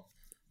little.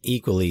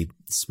 Equally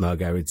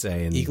smug, I would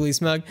say. And Equally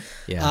smug.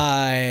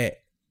 Yeah.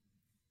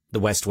 The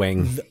West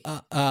Wing.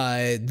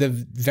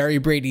 The Very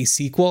Brady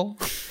sequel.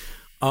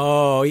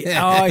 Oh,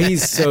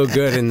 he's so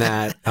good in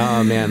that.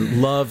 Oh,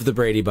 man. Love the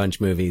Brady Bunch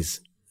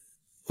movies.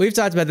 We've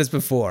talked about this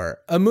before.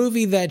 A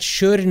movie that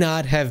should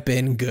not have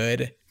been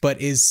good, but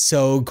is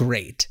so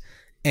great.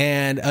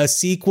 And a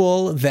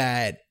sequel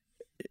that,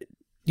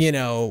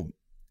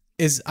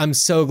 I'm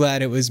so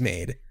glad it was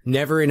made.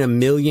 Never in a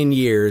million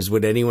years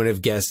would anyone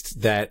have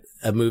guessed that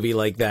a movie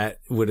like that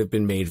would have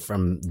been made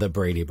from the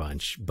Brady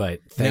Bunch.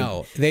 But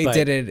they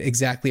did it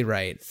exactly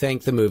right.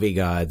 Thank the movie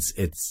gods.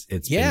 It's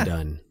been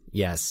done.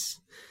 Yes.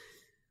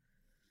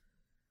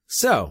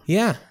 So.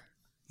 Yeah.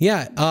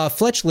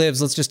 Fletch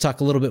Lives. Let's just talk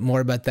a little bit more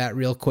about that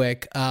real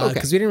quick.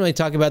 Because we didn't really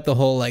talk about the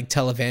whole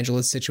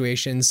televangelist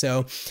situation.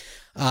 So,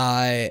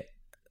 a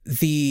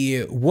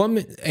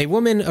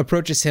woman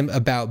approaches him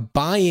about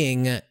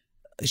buying.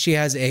 She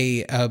has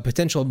a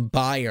potential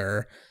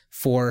buyer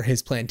for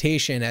his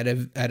plantation at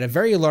a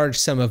very large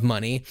sum of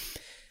money.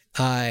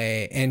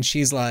 And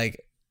she's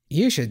like,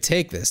 you should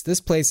take this.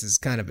 This place is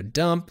kind of a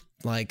dump.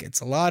 Like,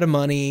 it's a lot of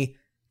money.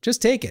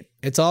 Just take it.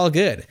 It's all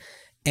good.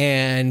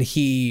 And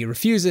he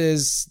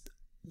refuses,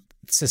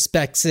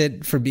 suspects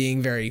it for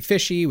being very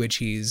fishy, which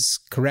he's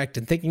correct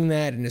in thinking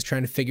that, and is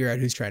trying to figure out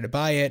who's trying to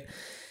buy it.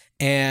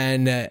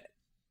 And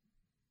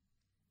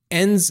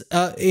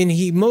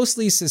he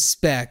mostly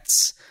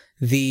suspects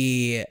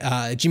the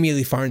Jimmy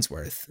Lee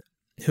Farnsworth,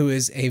 who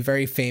is a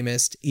very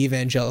famous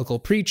evangelical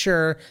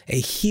preacher, a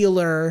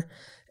healer,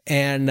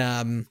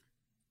 and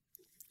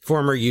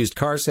former used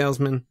car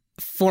salesman.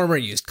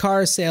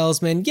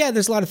 Yeah,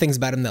 there's a lot of things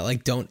about him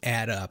that don't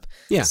add up.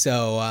 Yeah.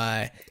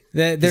 So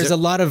there's a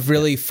lot of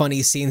really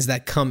funny scenes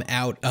that come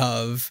out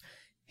of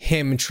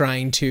him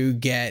trying to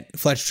get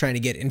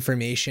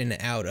information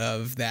out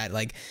of that.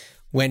 Like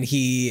when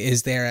he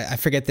is there, I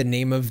forget the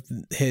name of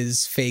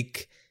his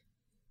fake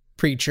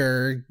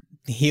preacher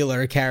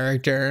healer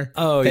character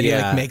that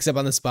he makes up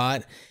on the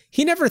spot.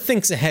 He never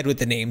thinks ahead with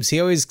the names. He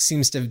always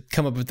seems to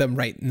come up with them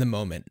right in the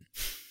moment.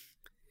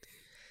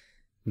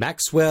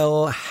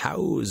 Maxwell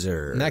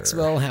Hauser,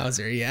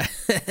 yeah.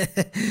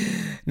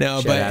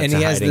 No, and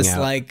he has this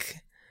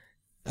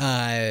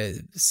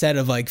set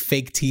of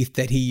fake teeth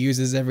that he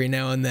uses every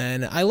now and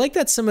then. I like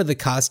that some of the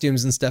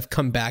costumes and stuff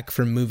come back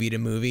from movie to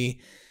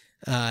movie.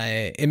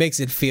 It makes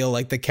it feel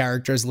like the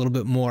character is a little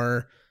bit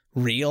more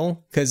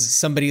real, because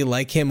somebody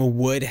like him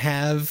would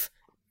have,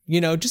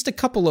 just a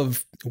couple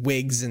of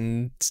wigs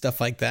and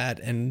stuff like that,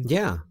 and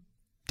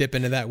dip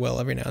into that well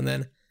every now and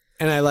then.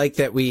 And I like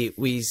that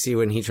we see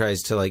when he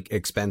tries to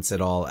expense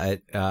it all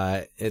at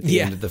the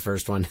end of the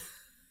first one.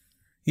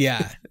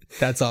 Yeah,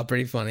 that's all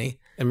pretty funny.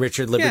 And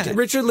Richard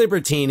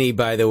Libertini,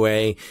 by the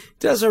way,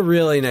 does a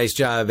really nice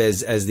job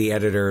as the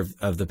editor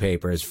of the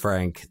paper, as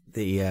Frank.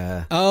 The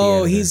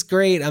editor. He's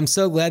great. I'm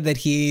so glad that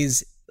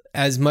he's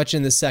as much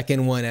in the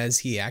second one as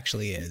he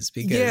actually is,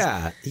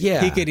 because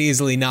he could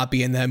easily not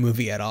be in that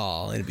movie at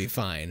all and it'd be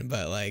fine.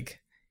 But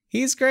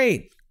he's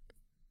great.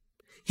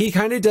 He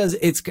kind of does.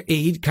 It's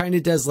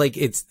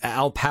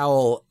Al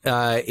Powell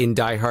in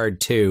Die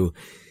Hard 2,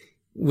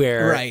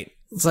 where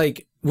it's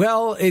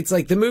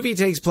the movie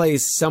takes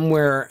place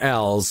somewhere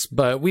else,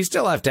 but we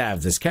still have to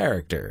have this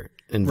character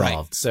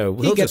involved. Right. So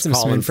we'll just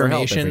call him for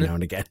help every now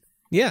and again.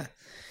 Yeah.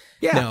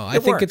 Yeah, no, I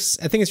think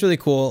it's really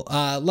cool.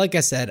 Like I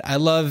said, I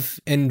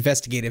love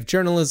investigative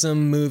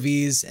journalism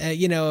movies.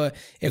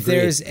 If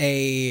there's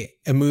a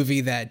movie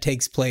that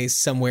takes place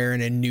somewhere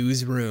in a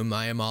newsroom,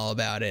 I am all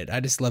about it. I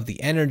just love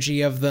the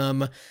energy of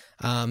them,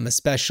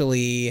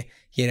 especially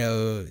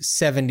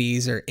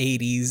 70s or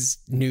 80s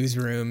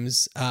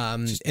newsrooms.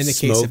 In the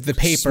case of the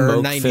paper,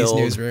 90s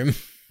newsroom.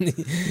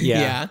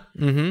 Yeah.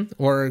 Mm-hmm.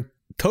 Or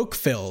Coke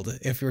filled,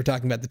 if we were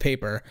talking about the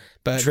paper,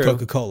 but True.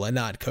 Coca-Cola,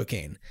 not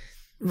cocaine.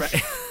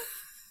 Right.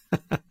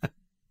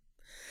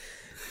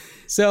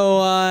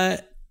 So,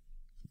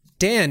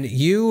 Dan,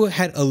 you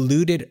had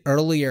alluded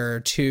earlier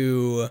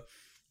to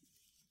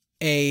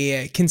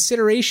a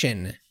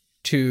consideration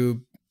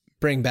to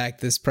bring back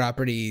this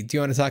property. Do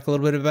you want to talk a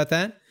little bit about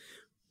that?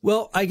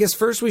 Well, I guess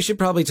first we should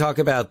probably talk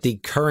about the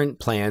current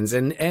plans,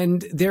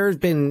 and there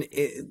have been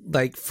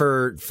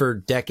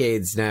for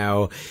decades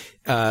now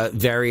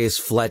various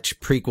Fletch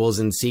prequels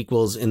and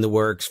sequels in the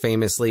works,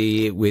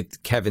 famously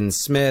with Kevin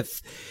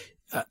Smith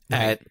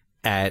at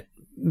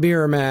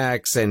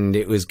Miramax, and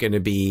he was going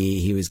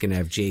to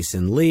have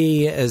Jason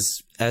Lee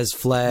as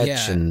Fletch.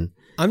 Yeah. And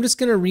I'm just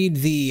going to read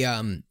the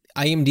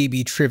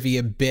IMDb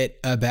trivia bit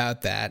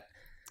about that.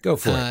 Go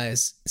for it.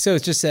 So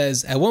it just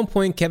says, at one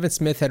point, Kevin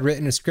Smith had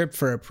written a script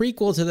for a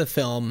prequel to the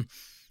film,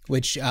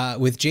 which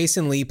with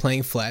Jason Lee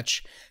playing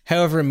Fletch.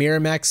 However,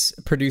 Miramax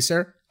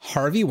producer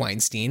Harvey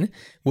Weinstein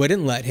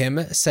wouldn't let him,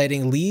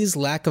 citing Lee's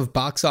lack of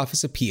box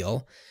office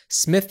appeal.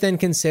 Smith then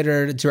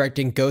considered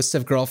directing Ghosts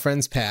of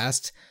Girlfriends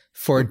Past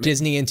for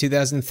Disney in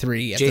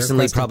 2003. Jason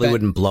Lee probably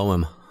wouldn't blow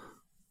him.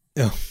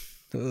 Oh,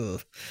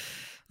 ugh.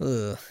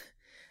 Ugh.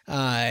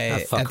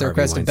 At the Harvey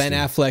request of Ben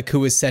Weinstein. Affleck, who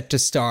was set to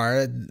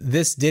star.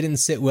 This didn't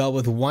sit well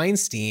with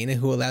Weinstein,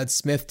 who allowed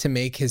Smith to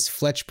make his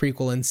Fletch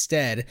prequel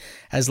instead,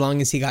 as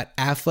long as he got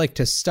Affleck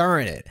to star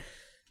in it.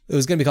 It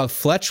was going to be called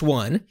Fletch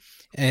 1,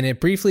 and it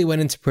briefly went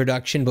into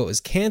production, but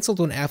was canceled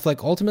when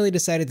Affleck ultimately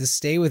decided to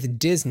stay with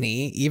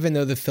Disney, even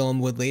though the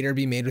film would later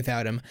be made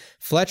without him.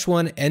 Fletch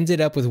 1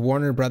 ended up with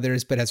Warner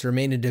Brothers, but has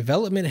remained in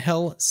development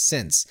hell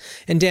since.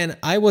 And Dan,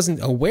 I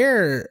wasn't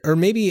aware, or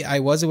maybe I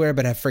was aware,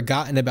 but have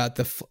forgotten about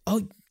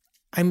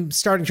I'm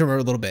starting to remember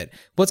a little bit.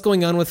 What's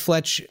going on with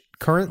Fletch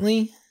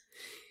currently?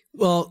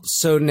 Well,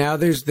 so now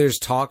there's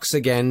talks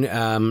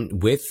again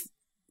with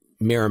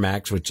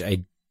Miramax, which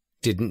I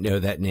didn't know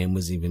that name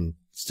was even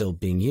still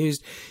being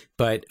used,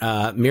 but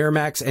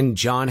Miramax and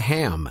John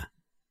Hamm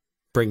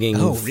bringing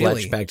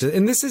Fletch back to,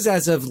 and this is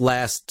as of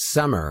last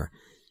summer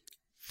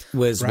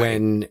was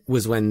when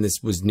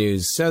this was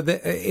news. So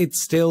it's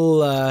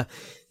still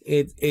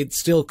it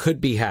still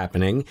could be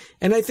happening,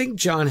 and I think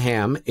John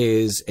Hamm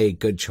is a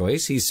good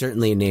choice. He's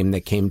certainly a name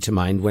that came to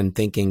mind when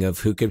thinking of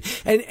who could,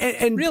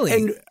 and really,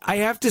 and I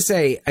have to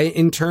say,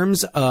 in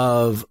terms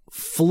of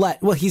Fletch,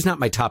 well, he's not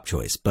my top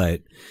choice,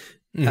 but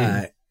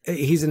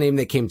he's a name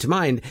that came to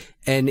mind.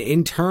 And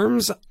in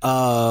terms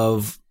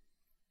of,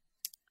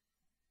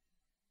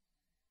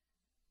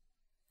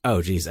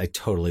 oh geez, I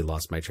totally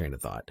lost my train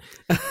of thought.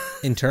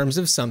 In terms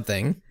of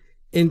something,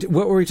 and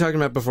what were we talking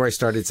about before I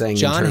started saying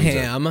John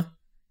Hamm?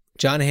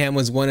 John Hamm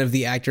was one of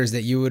the actors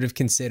that you would have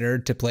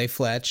considered to play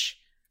Fletch.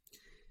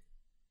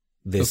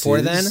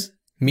 Before then,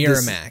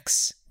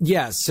 Miramax.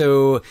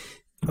 So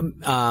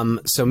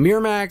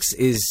Miramax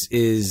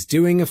is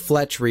doing a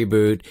Fletch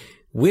reboot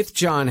with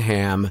John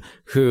Hamm,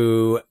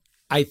 who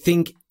I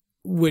think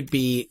would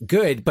be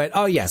good. But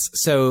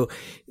so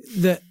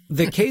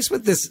the case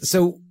with this,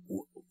 so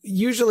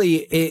usually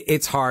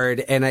it's hard,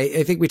 and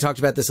I think we talked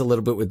about this a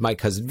little bit with My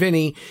Cousin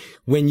Vinny.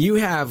 When you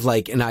have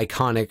like an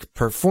iconic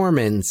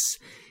performance,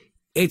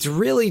 it's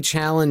really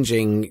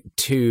challenging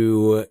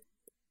to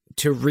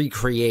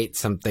recreate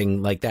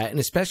something like that, and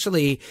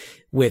especially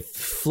with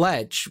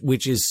Fletch,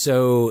 which is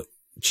so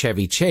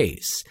Chevy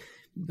Chase.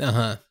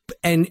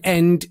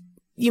 And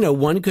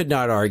one could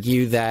not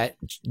argue that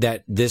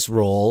this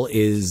role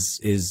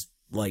is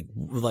like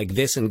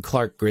this and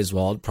Clark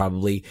Griswold,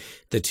 probably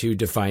the two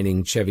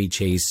defining Chevy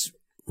Chase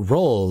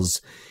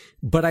roles.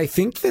 But I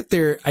think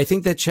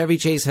that Chevy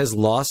Chase has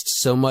lost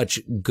so much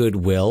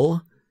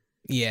goodwill.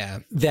 Yeah.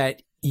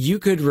 That you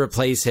could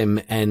replace him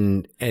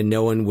and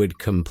no one would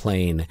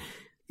complain.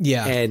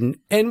 Yeah. And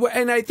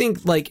I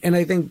think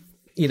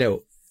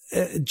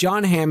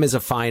John Hamm is a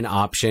fine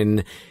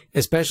option,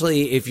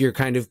 especially if you're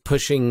kind of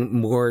pushing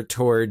more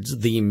towards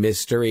the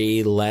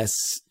mystery, less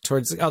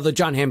towards, although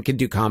John Hamm can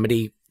do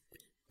comedy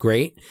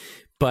great,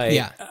 but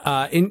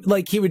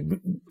he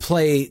would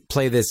play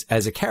this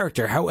as a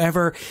character.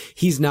 However,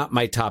 he's not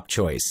my top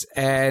choice.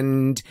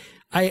 And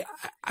I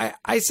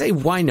say,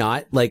 why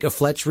not? Like a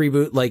Fletch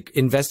reboot, like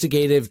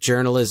investigative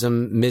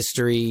journalism,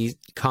 mystery,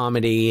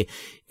 comedy.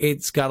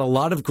 It's got a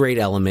lot of great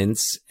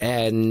elements,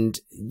 and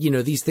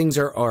these things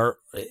are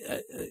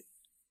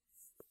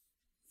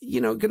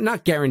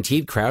not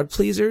guaranteed crowd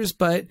pleasers,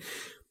 but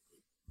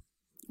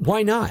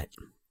why not?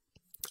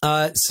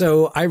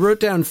 So I wrote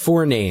down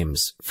 4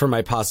 names for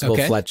my possible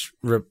Fletch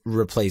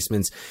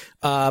replacements.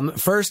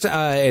 First,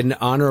 an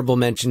honorable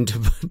mention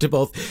to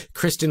both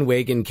Kristen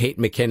Wiig and Kate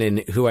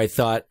McKinnon, who I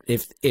thought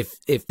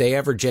if they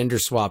ever gender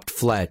swapped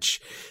Fletch,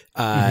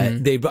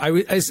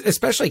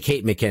 especially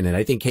Kate McKinnon.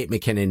 I think Kate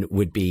McKinnon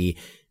would be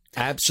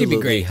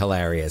absolutely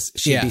hilarious.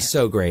 She'd be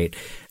so great.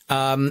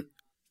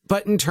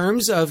 But in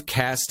terms of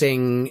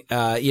casting,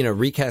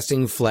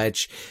 recasting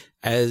Fletch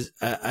as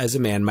a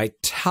man, my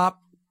top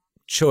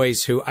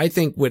choice, who I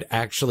think would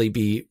actually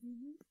be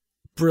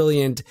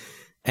brilliant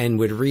and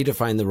would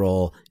redefine the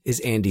role,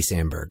 is Andy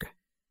Samberg.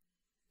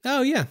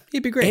 Oh yeah,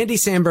 he'd be great. Andy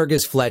Samberg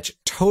as Fletch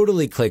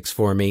totally clicks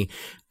for me.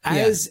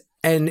 And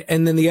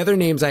then the other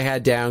names I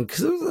had down,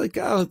 because I was like,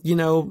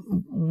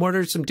 what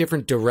are some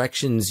different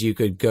directions you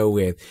could go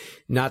with?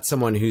 Not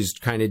someone who's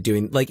kind of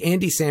doing, like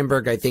Andy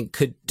Samberg, I think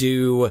could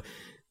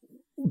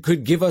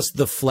give us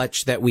the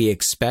Fletch that we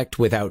expect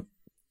without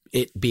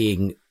it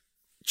being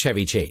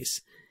Chevy Chase.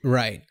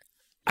 Right.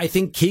 I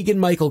think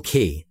Keegan-Michael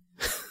Key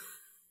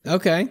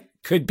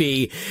could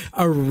be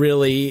a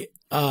really,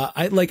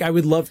 I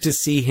would love to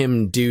see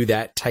him do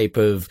that type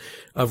of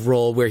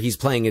role where he's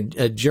playing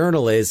a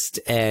journalist,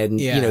 and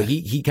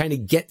he kind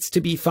of gets to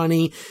be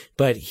funny,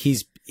 but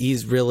he's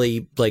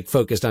really like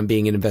focused on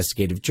being an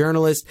investigative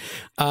journalist.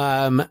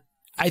 I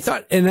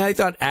thought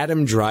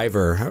Adam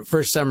Driver,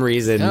 for some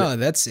reason. Oh,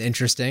 that's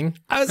interesting.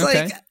 I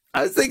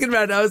was thinking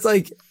about it. I was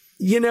like,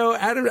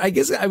 Adam, I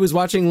guess I was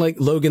watching like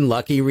Logan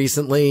Lucky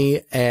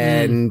recently,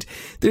 and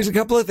there's a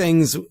couple of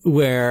things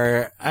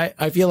where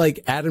I feel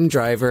like Adam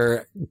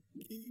Driver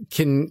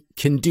can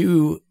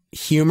do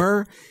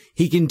humor.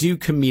 He can do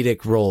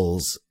comedic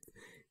roles.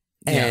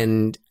 Yeah.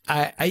 And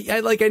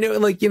I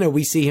know,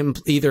 we see him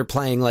either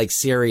playing like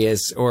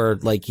Sirius or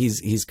like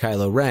he's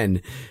Kylo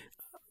Ren,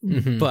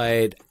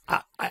 but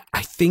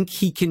I think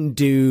he can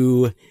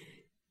do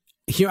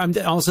here. I'm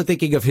also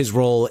thinking of his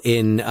role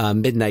in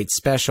Midnight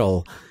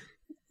Special,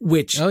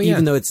 which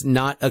even though it's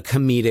not a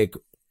comedic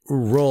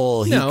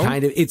role, he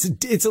kind of,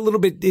 it's a little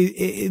bit,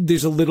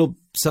 there's a little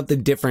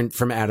something different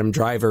from Adam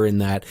Driver in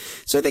that.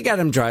 So I think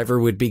Adam Driver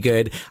would be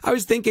good. I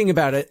was thinking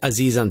about it,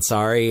 Aziz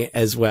Ansari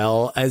as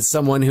well, as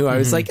someone who I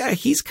was like,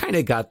 he's kind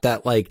of got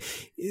that, like,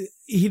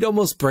 he'd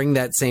almost bring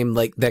that same,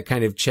 like, that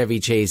kind of Chevy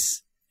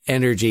Chase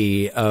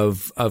energy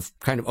of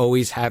kind of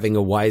always having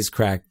a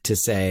wisecrack to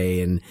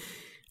say and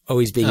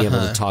always being able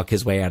to talk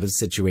his way out of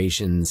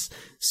situations.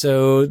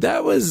 So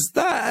that was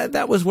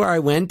where I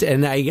went.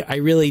 And I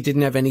really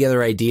didn't have any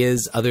other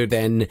ideas other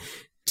than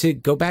to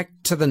go back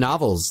to the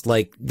novels.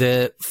 Like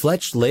the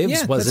Fletch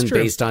Lives wasn't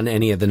based on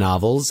any of the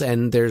novels,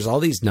 and there's all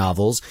these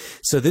novels.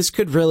 So this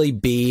could really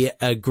be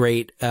a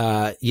great,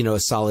 a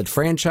solid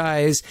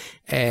franchise,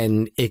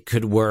 and it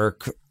could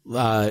work,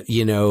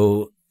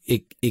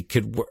 it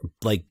could work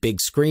like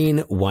big screen.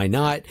 Why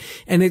not?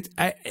 And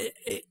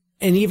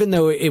and even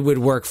though it would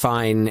work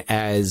fine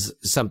as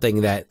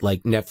something that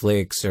like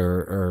Netflix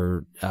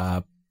or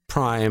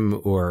Prime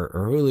or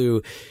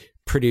Hulu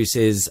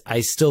produces,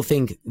 I still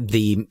think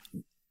there's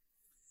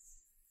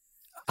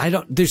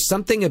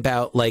something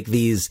about like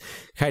these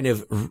kind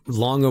of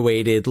long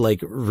awaited like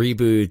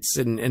reboots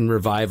and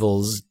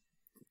revivals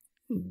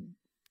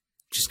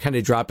just kind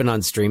of dropping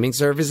on streaming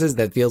services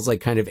that feels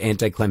like kind of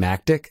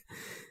anticlimactic.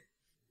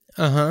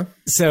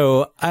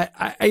 So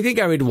I think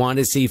I would want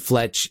to see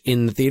Fletch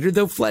in the theater,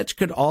 though Fletch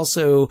could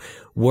also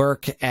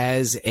work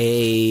as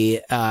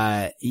a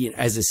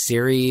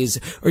series,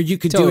 or you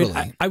could do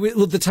it.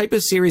 Well, the type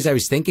of series I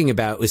was thinking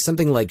about was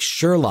something like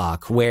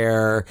Sherlock,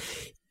 where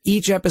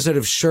each episode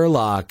of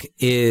Sherlock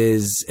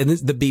is, and this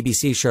is the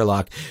BBC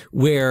Sherlock,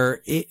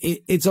 where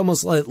it's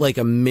almost like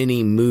a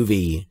mini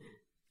movie,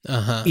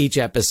 each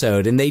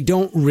episode, and they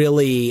don't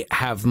really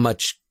have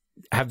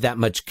that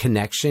much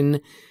connection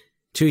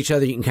to each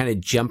other. You can kind of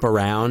jump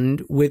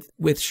around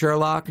with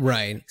Sherlock.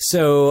 Right.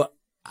 So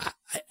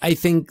I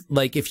think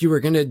like if you were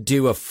going to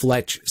do a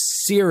Fletch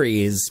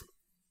series,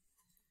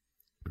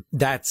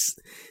 that's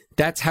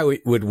how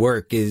it would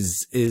work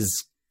is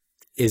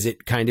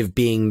it kind of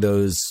being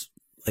those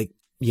like,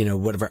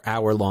 whatever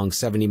hour long,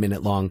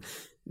 70-minute long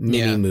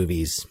mini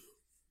movies.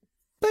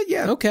 But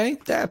okay.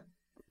 That's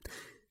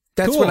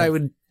cool. What I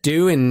would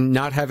do. And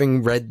not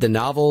having read the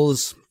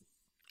novels,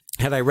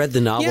 had I read the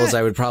novels,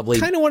 I would probably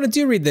kind of want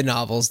to read the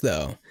novels,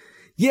 though.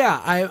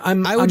 Yeah,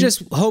 I would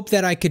just hope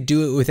that I could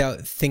do it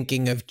without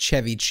thinking of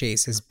Chevy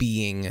Chase as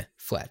being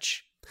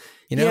Fletch.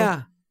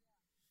 Yeah.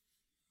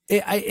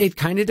 It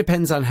kind of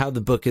depends on how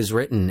the book is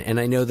written, and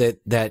I know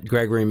that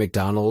Gregory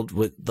McDonald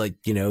would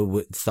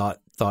thought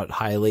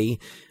highly,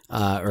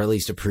 or at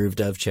least approved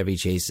of Chevy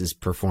Chase's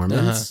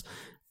performance.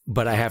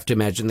 But I have to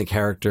imagine the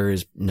character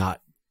is not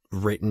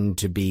written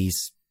to be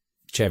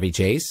Chevy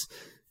Chase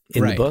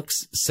in the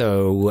books.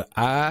 So,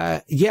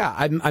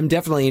 I'm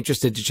definitely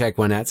interested to check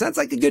one out. Sounds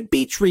like a good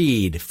beach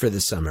read for the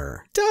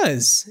summer. It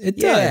does.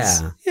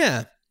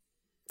 Yeah.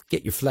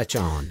 Get your Fletch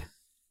on.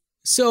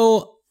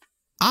 So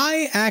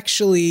I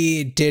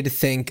actually did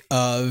think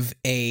of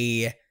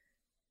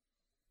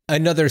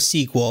another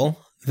sequel,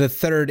 the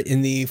third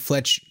in the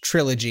Fletch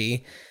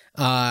trilogy.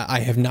 I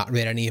have not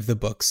read any of the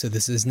books, so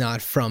this is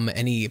not from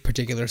any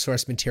particular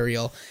source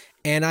material.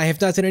 And I have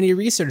not done any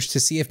research to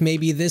see if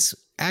maybe this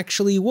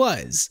actually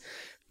was.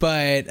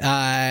 But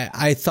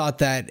I thought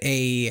that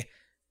a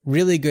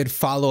really good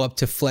follow-up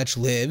to Fletch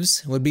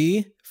Lives would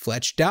be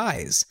Fletch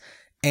Dies.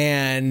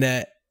 And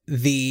it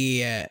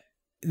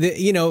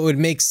would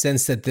make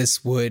sense that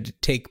this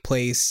would take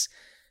place,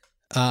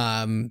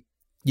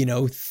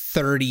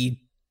 32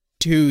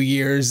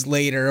 years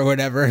later or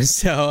whatever.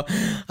 So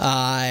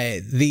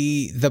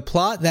the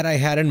plot that I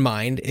had in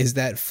mind is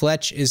that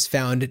Fletch is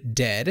found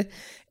dead,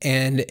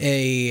 and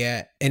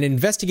an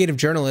investigative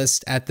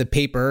journalist at the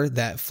paper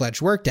that Fletch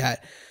worked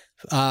at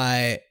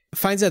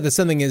finds out that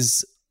something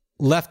is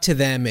left to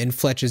them in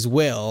Fletch's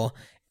will.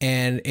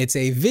 And it's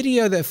a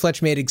video that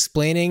Fletch made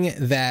explaining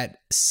that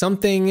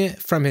something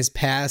from his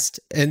past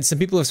and some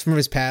people from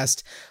his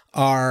past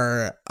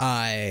are,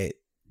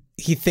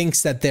 he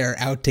thinks that they're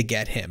out to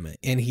get him,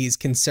 and he's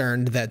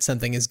concerned that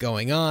something is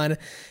going on, and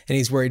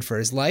he's worried for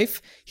his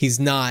life. He's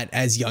not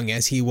as young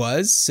as he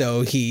was,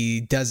 so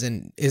he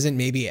isn't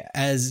maybe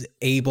as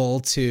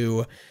able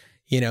to,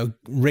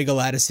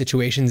 wriggle out of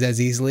situations as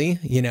easily,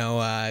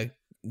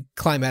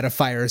 climb out of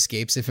fire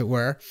escapes, if it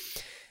were.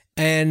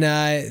 And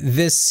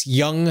this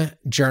young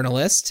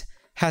journalist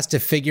has to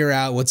figure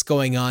out what's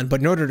going on, but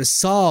in order to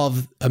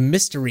solve a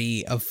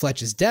mystery of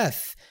Fletch's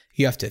death,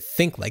 you have to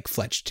think like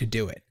Fletch to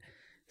do it.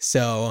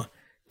 So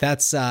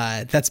That's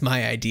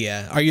my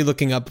idea. Are you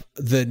looking up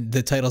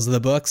the titles of the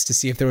books to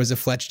see if there was a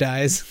Fletch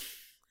Dies?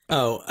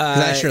 Oh,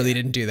 'Cause I surely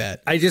didn't do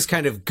that. I just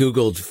kind of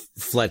Googled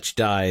Fletch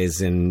Dies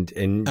and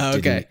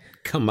didn't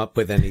come up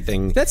with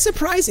anything. That's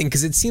surprising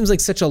because it seems like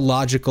such a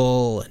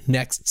logical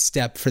next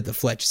step for the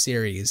Fletch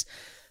series.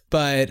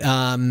 But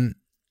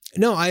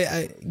no,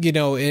 I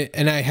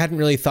and I hadn't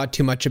really thought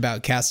too much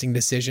about casting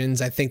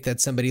decisions. I think that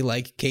somebody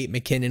like Kate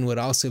McKinnon would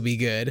also be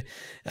good.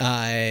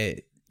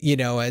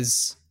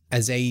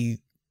 As a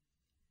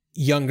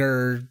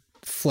younger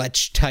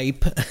Fletch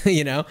type,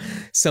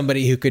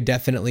 somebody who could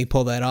definitely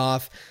pull that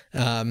off.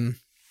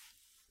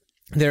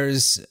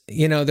 There's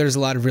a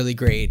lot of really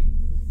great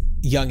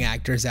young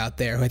actors out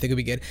there who I think would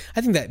be good.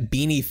 I think that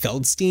Beanie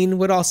Feldstein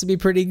would also be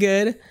pretty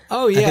good.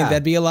 Oh yeah. I think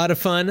that'd be a lot of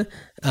fun.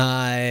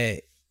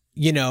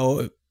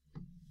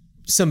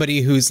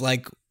 Somebody who's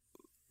like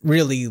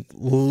really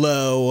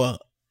low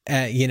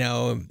at kind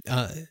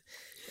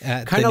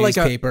of like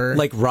newspaper.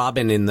 like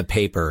Robin in the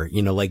paper,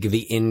 like the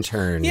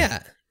intern.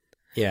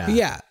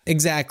 Yeah,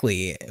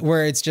 exactly.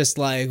 Where it's just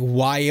like,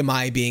 why am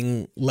I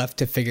being left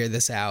to figure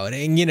this out?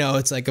 And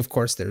it's like, of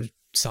course, there's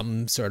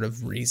some sort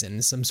of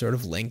reason, some sort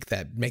of link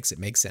that makes it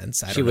make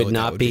sense. She would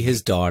not be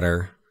his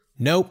daughter.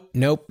 Nope.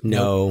 No.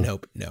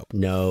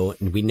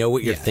 We know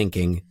what you're Yeah.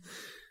 thinking.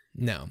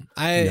 No.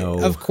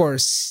 No. Of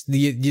course,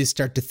 you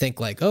start to think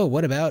like, oh,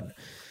 what about,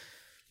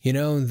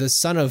 the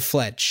son of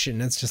Fletch?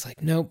 And it's just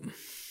like, nope.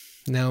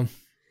 No.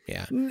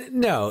 Yeah.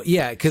 No,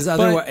 yeah, because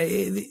otherwise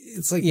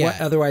it's like,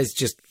 what? Otherwise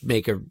just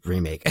make a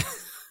remake.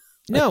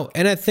 No,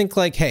 and I think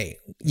like, hey,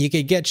 you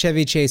could get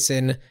Chevy Chase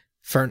in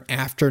for an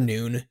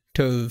afternoon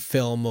to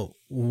film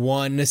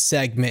one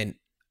segment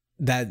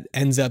that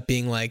ends up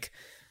being like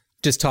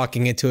just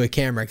talking into a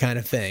camera kind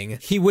of thing.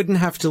 He wouldn't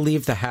have to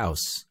leave the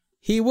house.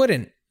 He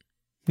wouldn't.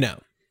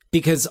 No.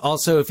 Because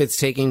also if it's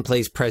taking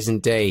place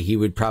present day, he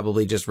would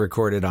probably just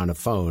record it on a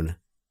phone.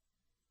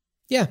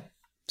 Yeah.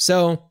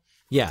 So,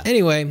 yeah.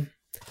 Anyway,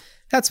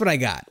 that's what I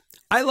got.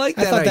 I like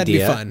that I thought idea. that'd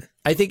be fun.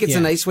 I think it's Yeah.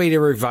 a nice way to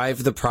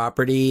revive the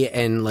property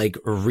and like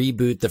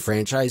reboot the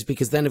franchise,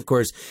 because then of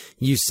course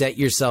you set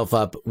yourself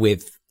up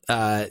with,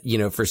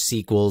 for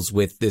sequels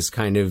with this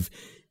kind of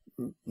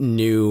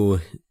new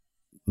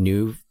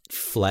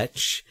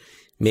Fletch.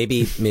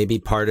 Maybe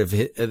part of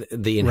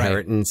the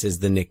inheritance is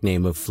the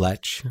nickname of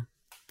Fletch.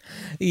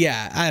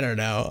 Yeah, I don't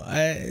know.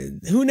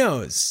 Who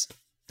knows?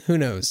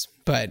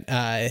 But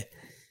I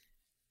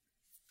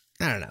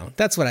don't know.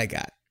 That's what I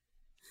got.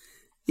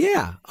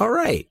 Yeah. All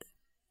right.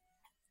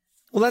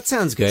 Well, that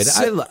sounds good.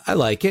 I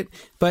like it.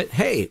 But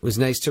hey, it was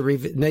nice to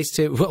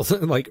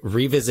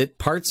revisit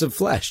parts of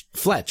Fletch.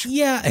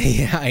 Yeah,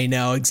 I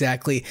know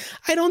exactly.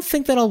 I don't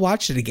think that I'll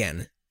watch it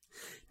again.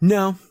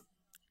 No.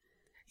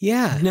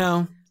 Yeah.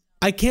 No.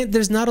 I can't.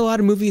 There's not a lot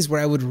of movies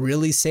where I would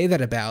really say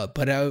that about.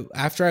 But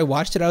after I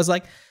watched it, I was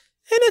like,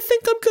 and I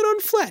think I'm good on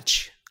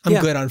Fletch. I'm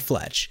good on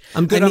Fletch.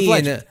 I'm good on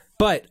Fletch.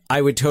 But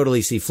I would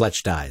totally see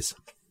Fletch Dies.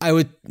 I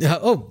would.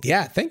 Oh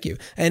yeah, thank you.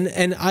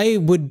 And I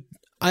would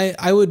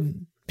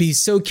be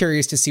so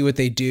curious to see what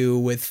they do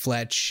with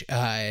Fletch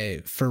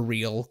for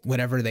real,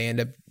 whatever they end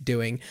up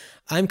doing.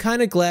 I'm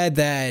kind of glad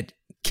that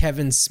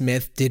Kevin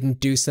Smith didn't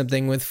do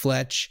something with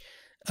Fletch.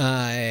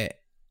 I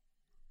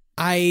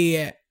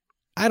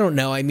don't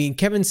know. I mean,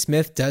 Kevin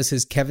Smith does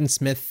his Kevin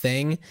Smith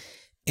thing,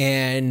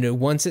 and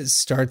once it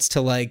starts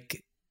to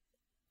like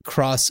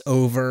cross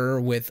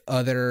over with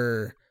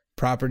other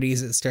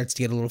properties, it starts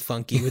to get a little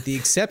funky, with the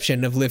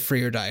exception of Live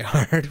Free or Die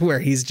Hard, where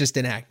he's just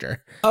an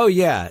actor. Oh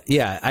yeah.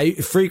 I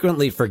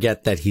frequently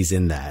forget that he's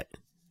in that.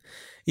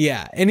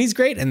 Yeah, and he's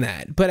great in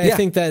that. But I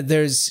think that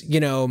there's,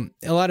 a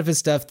lot of his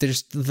stuff,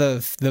 there's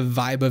the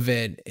vibe of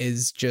it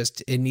is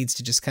just, it needs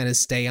to just kind of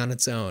stay on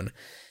its own.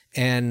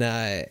 And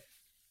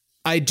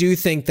I do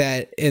think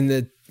that in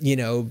the,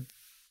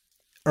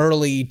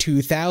 early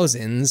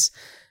 2000s,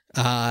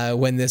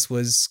 when this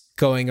was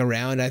going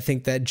around, I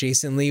think that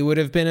Jason Lee would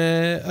have been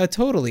a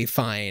totally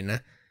fine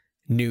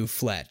new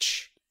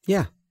Fletch.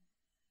 Yeah.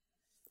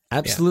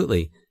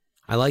 Absolutely. Yeah.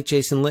 I like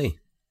Jason Lee.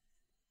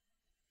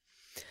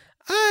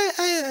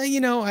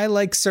 I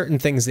like certain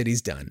things that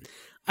he's done.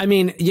 I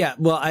mean, yeah,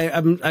 well,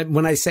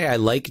 when I say I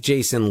like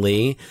Jason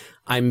Lee,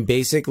 I'm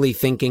basically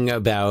thinking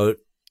about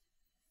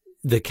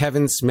the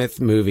Kevin Smith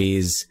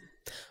movies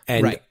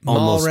and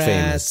Almost Mallrats,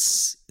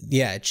 Famous.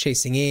 Yeah,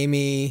 Chasing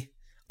Amy,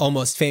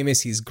 Almost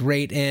Famous, he's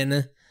great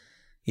in.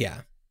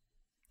 Yeah.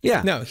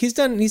 Yeah. No, he's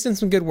done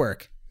some good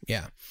work.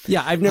 Yeah.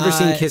 Yeah, I've never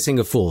seen Kissing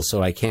a Fool,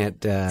 so I can't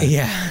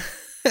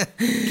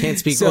can't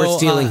speak, or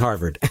Stealing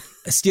Harvard.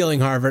 Stealing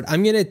Harvard.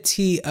 I'm going to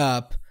tee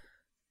up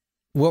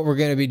what we're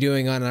going to be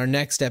doing on our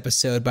next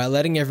episode by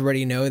letting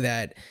everybody know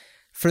that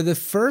for the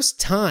first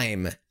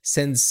time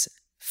since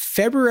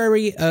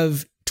February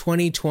of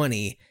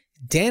 2020,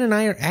 Dan and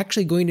I are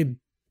actually going to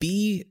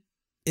be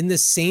in the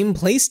same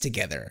place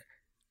together.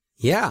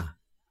 Yeah.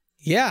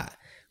 Yeah.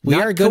 We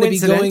are going to be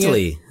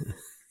going.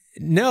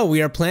 No,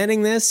 we are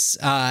planning this.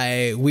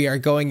 We are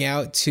going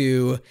out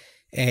to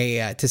stay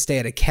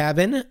at a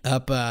cabin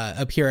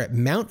up here at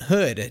Mount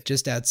Hood,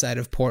 just outside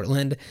of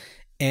Portland.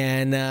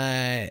 and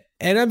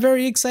I'm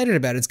very excited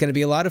about it. It's going to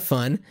be a lot of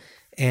fun.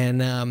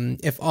 And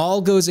if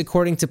all goes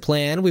according to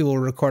plan, we will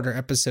record our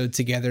episode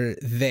together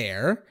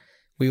there.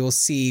 We will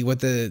see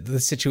what the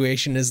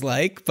situation is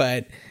like,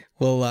 but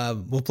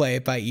we'll play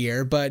it by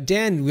ear. But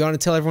Dan, we want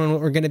to tell everyone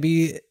what we're going to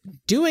be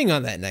doing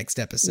on that next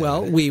episode.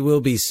 Well, we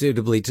will be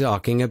suitably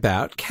talking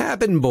about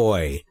Cabin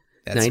Boy.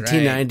 That's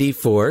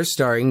 1994, right.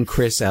 Starring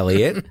Chris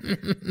Elliott.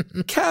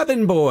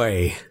 Cabin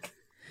Boy.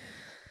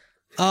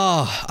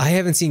 Oh, I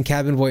haven't seen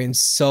Cabin Boy in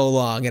so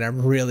long, and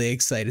I'm really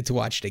excited to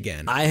watch it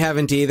again. I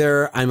haven't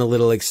either. I'm a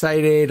little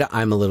excited.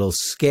 I'm a little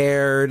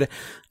scared.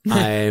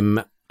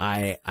 I'm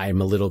a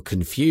little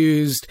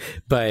confused,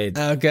 but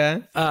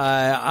okay.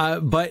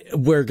 But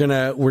we're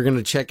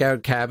gonna check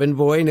out Cabin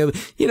Boy.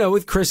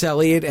 With Chris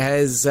Elliott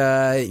has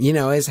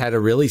had a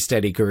really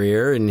steady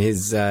career in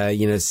his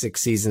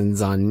 6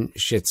 seasons on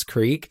Schitt's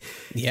Creek.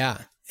 Yeah.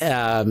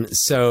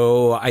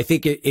 So I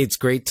think it's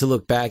great to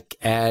look back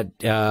at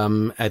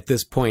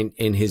this point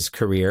in his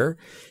career,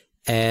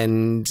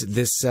 and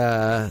this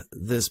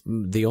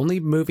the only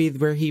movie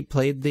where he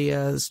played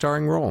the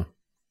starring role.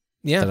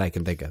 Yeah. That I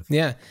can think of.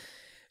 Yeah.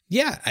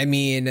 Yeah, I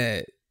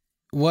mean,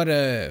 what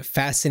a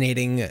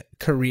fascinating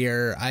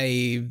career.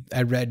 I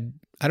read,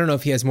 I don't know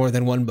if he has more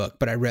than one book,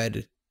 but I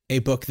read a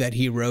book that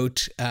he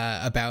wrote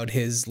about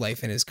his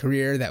life and his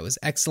career that was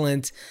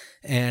excellent.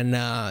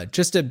 And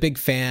just a big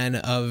fan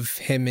of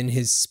him and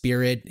his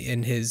spirit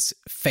and his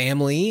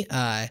family.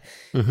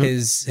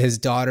 His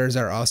daughters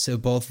are also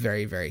both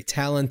very, very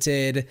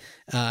talented.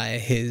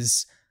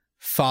 His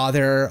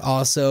father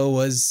also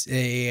was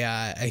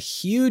a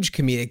huge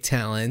comedic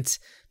talent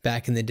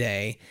back in the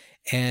day.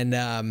 And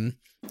I'm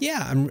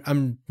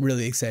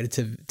really excited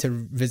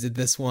to visit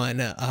this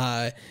one.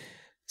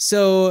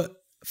 So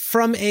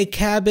from a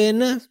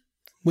cabin,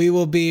 we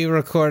will be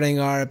recording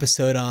our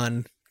episode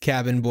on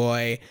Cabin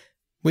Boy.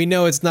 We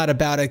know it's not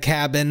about a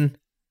cabin,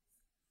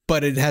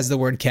 but it has the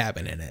word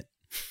cabin in it.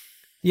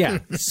 Yeah,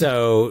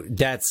 so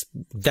that's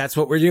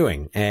what we're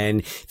doing. And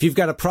if you've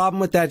got a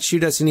problem with that,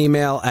 shoot us an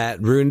email at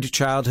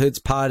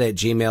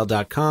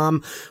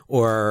ruinedchildhoodspod@gmail.com,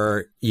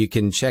 or you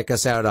can check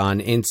us out on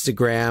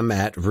Instagram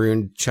at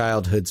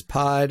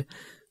ruinedchildhoodspod.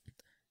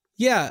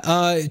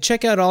 Yeah,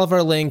 check out all of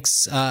our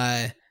links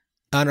on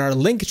our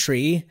link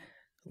tree,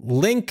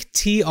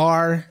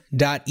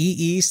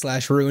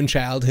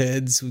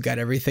 linktr.ee/ruinedchildhoods. We've got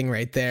everything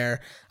right there.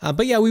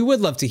 But yeah, we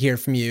would love to hear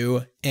from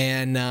you.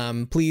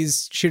 And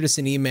please shoot us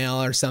an email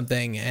or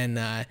something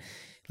and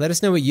let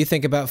us know what you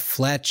think about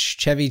Fletch,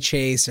 Chevy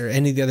Chase, or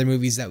any of the other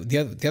movies that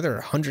the other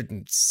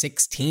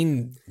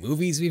 116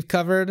 movies we've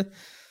covered. A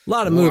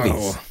lot of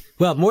movies.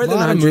 Well, more than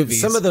 100.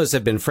 Some of those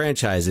have been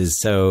franchises.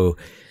 So,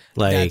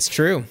 that's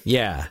true.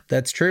 Yeah,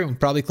 that's true.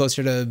 Probably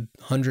closer to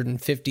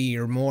 150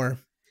 or more.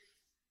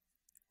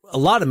 A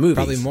lot of movies.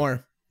 Probably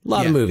more. A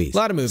lot of movies. A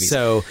lot of movies.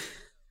 So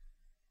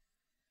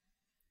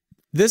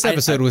this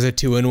episode was a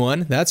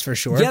 2-in-1, that's for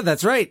sure. Yeah,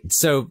 that's right.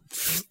 So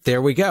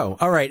there we go.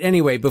 All right.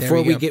 Anyway,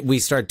 before we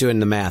start doing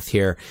the math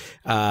here,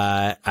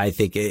 I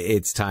think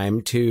it's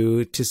time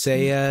to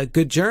say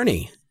good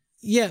journey.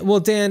 Yeah. Well,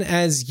 Dan,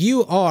 as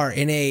you are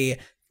in a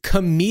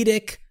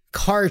comedic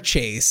car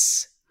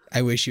chase,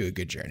 I wish you a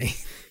good journey.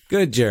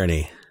 Good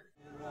journey.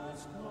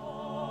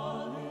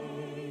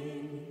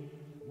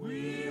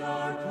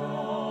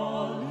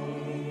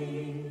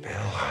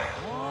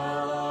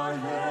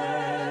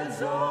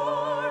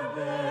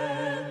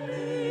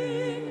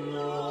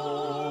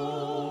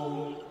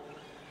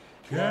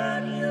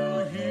 Can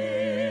you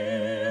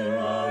hear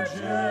our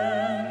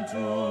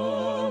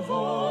gentle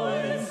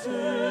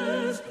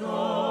voices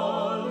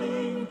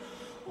calling,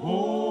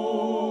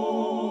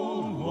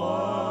 Old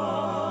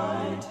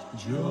White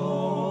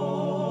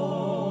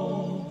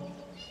Joe?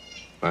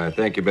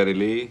 Thank you, Betty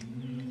Lee.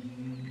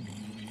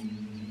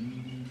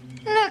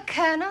 Look,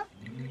 Colonel,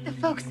 the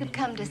folks have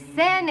come to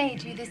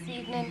serenade you this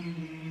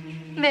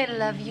evening. They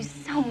love you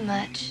so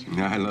much.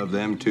 I love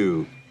them,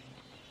 too.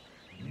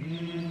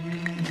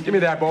 Give me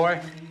that, boy.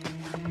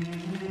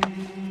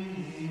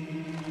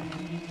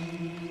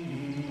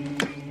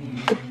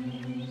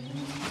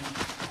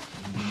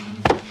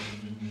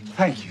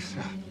 Thank you,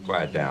 sir.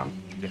 Quiet down.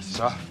 Yes,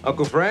 sir.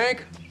 Uncle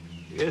Frank?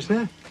 Yes,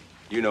 sir?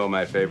 You know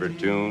my favorite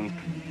tune.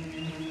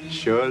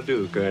 Sure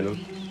do, Colonel.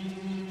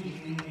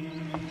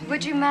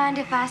 Would you mind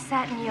if I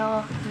sat in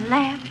your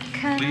lap,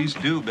 Colonel? Please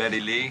do,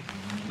 Betty Lee.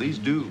 Please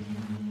do.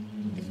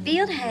 The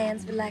field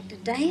hands would like to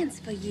dance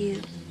for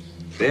you.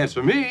 Dance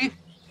for me?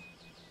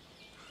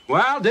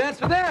 Well, I'll dance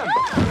for them.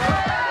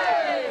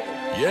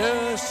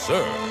 Yes,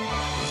 sir.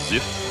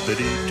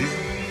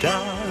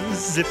 Zippity-doo-dah,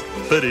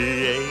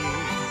 zippity-yay.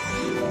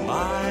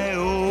 My,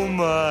 oh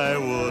my,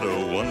 what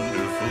a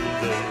wonderful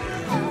day.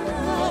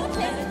 Oh,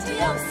 plenty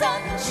of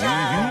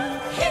sunshine,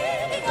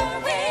 hitting our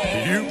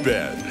way. You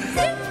bet.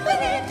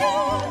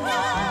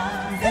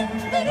 Zippity-doo-dah,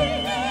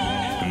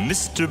 zippity-yay.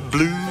 Mr.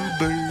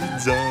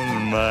 Bluebird's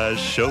on my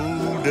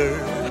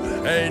shoulder.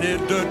 Ain't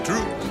it the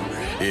truth?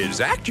 It's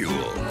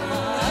actual.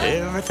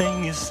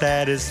 Everything is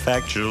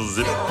satisfactual.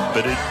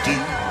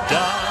 Zippity-doo-dah,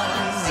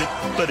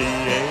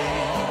 zippity-yay.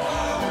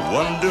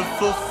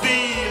 wonderful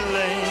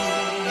feeling,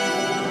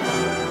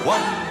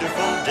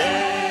 wonderful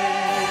day.